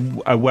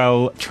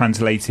well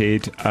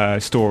translated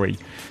story.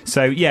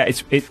 So yeah,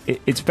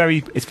 it's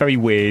very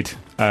weird.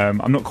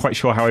 I'm not quite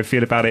sure how I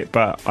feel about it,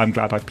 but I'm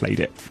glad I played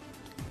it.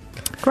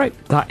 Great.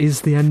 That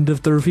is the end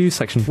of the review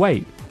section.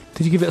 Wait,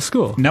 did you give it a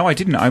score? No, I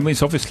didn't. I mean,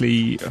 it's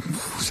obviously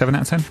 7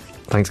 out of 10.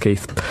 Thanks,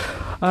 Keith.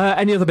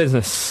 Any other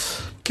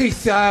business?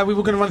 Keith, we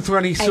were going to run through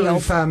any sort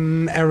of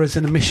errors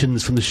and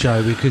omissions from the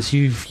show because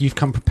you've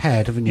come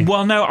prepared, haven't you?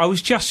 Well, no, I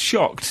was just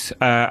shocked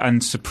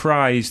and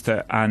surprised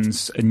that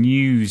Anne's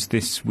news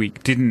this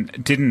week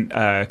didn't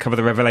cover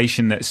the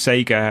revelation that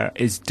Sega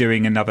is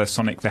doing another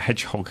Sonic the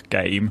Hedgehog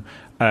game.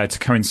 to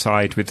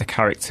coincide with the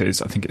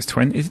characters. I think it's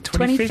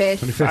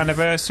 25th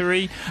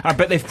anniversary.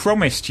 But they've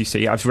promised, you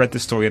see, I've read the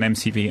story on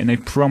MTV, and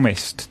they've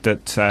promised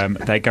that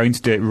they're going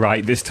to do it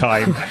right this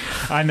time.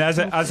 And as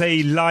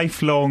a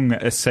lifelong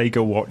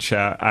Sega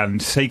watcher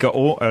and Sega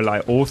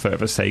author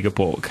of a Sega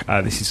book,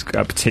 this is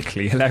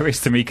particularly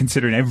hilarious to me,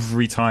 considering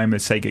every time a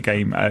Sega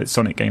game,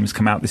 Sonic game has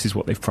come out, this is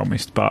what they've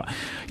promised. But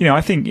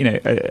I think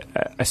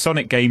a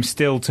Sonic game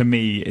still to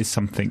me is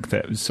something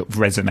that sort of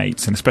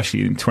resonates, and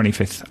especially in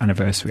 25th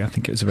anniversary, I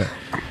think it was a bit.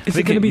 Is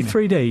it going to be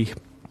 3D?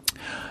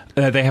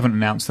 They haven't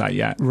announced that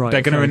yet. Right,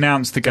 they're going to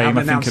announce the game. They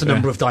haven't announced the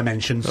number of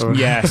dimensions.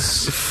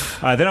 Yes,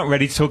 they're not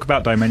ready to talk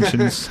about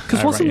dimensions.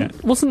 Because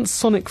wasn't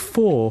Sonic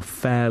 4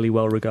 fairly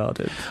well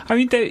regarded? I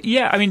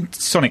mean,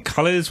 Sonic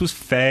Colors was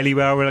fairly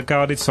well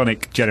regarded.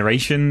 Sonic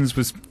Generations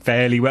was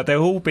fairly well. They've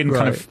all been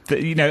kind of,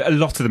 a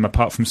lot of them,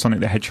 apart from Sonic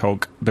the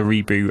Hedgehog, the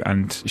reboot,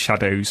 and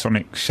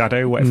Sonic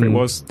Shadow, whatever it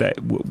was, that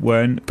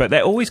weren't. But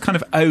they're always kind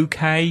of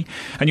okay,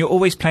 and you're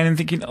always playing and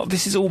thinking, oh,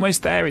 this is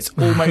almost there. It's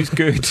almost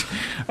good.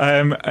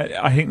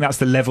 I think that's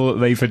the level that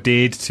they've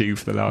adhered to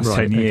for the last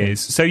 10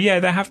 years. So yeah,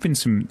 there have been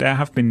some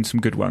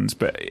good ones,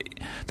 but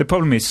the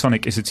problem is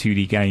Sonic is a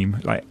 2D game.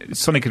 Like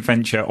Sonic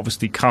Adventure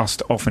obviously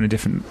cast off in a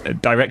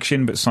different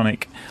direction, but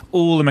Sonic,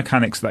 all the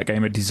mechanics of that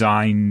game are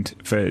designed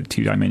for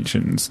 2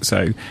 dimensions.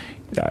 So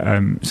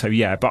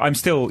yeah, but I'm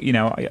still,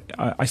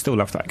 I still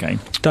love that game.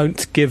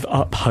 Don't give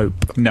up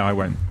hope. No, I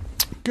won't.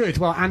 Good.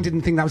 Well, Anne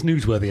didn't think that was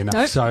newsworthy enough,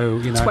 nope.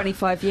 So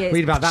 25 years.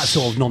 Read about that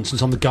sort of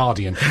nonsense on The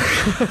Guardian.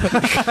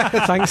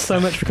 Thanks so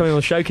much for coming on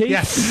the show, Keith.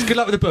 Yes. Good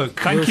luck with the book.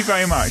 Thank you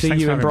very much. See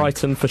Thanks you in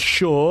Brighton for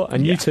sure,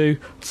 and you two.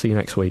 See you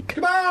next week.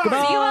 Goodbye.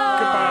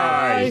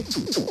 Goodbye.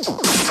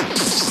 Goodbye.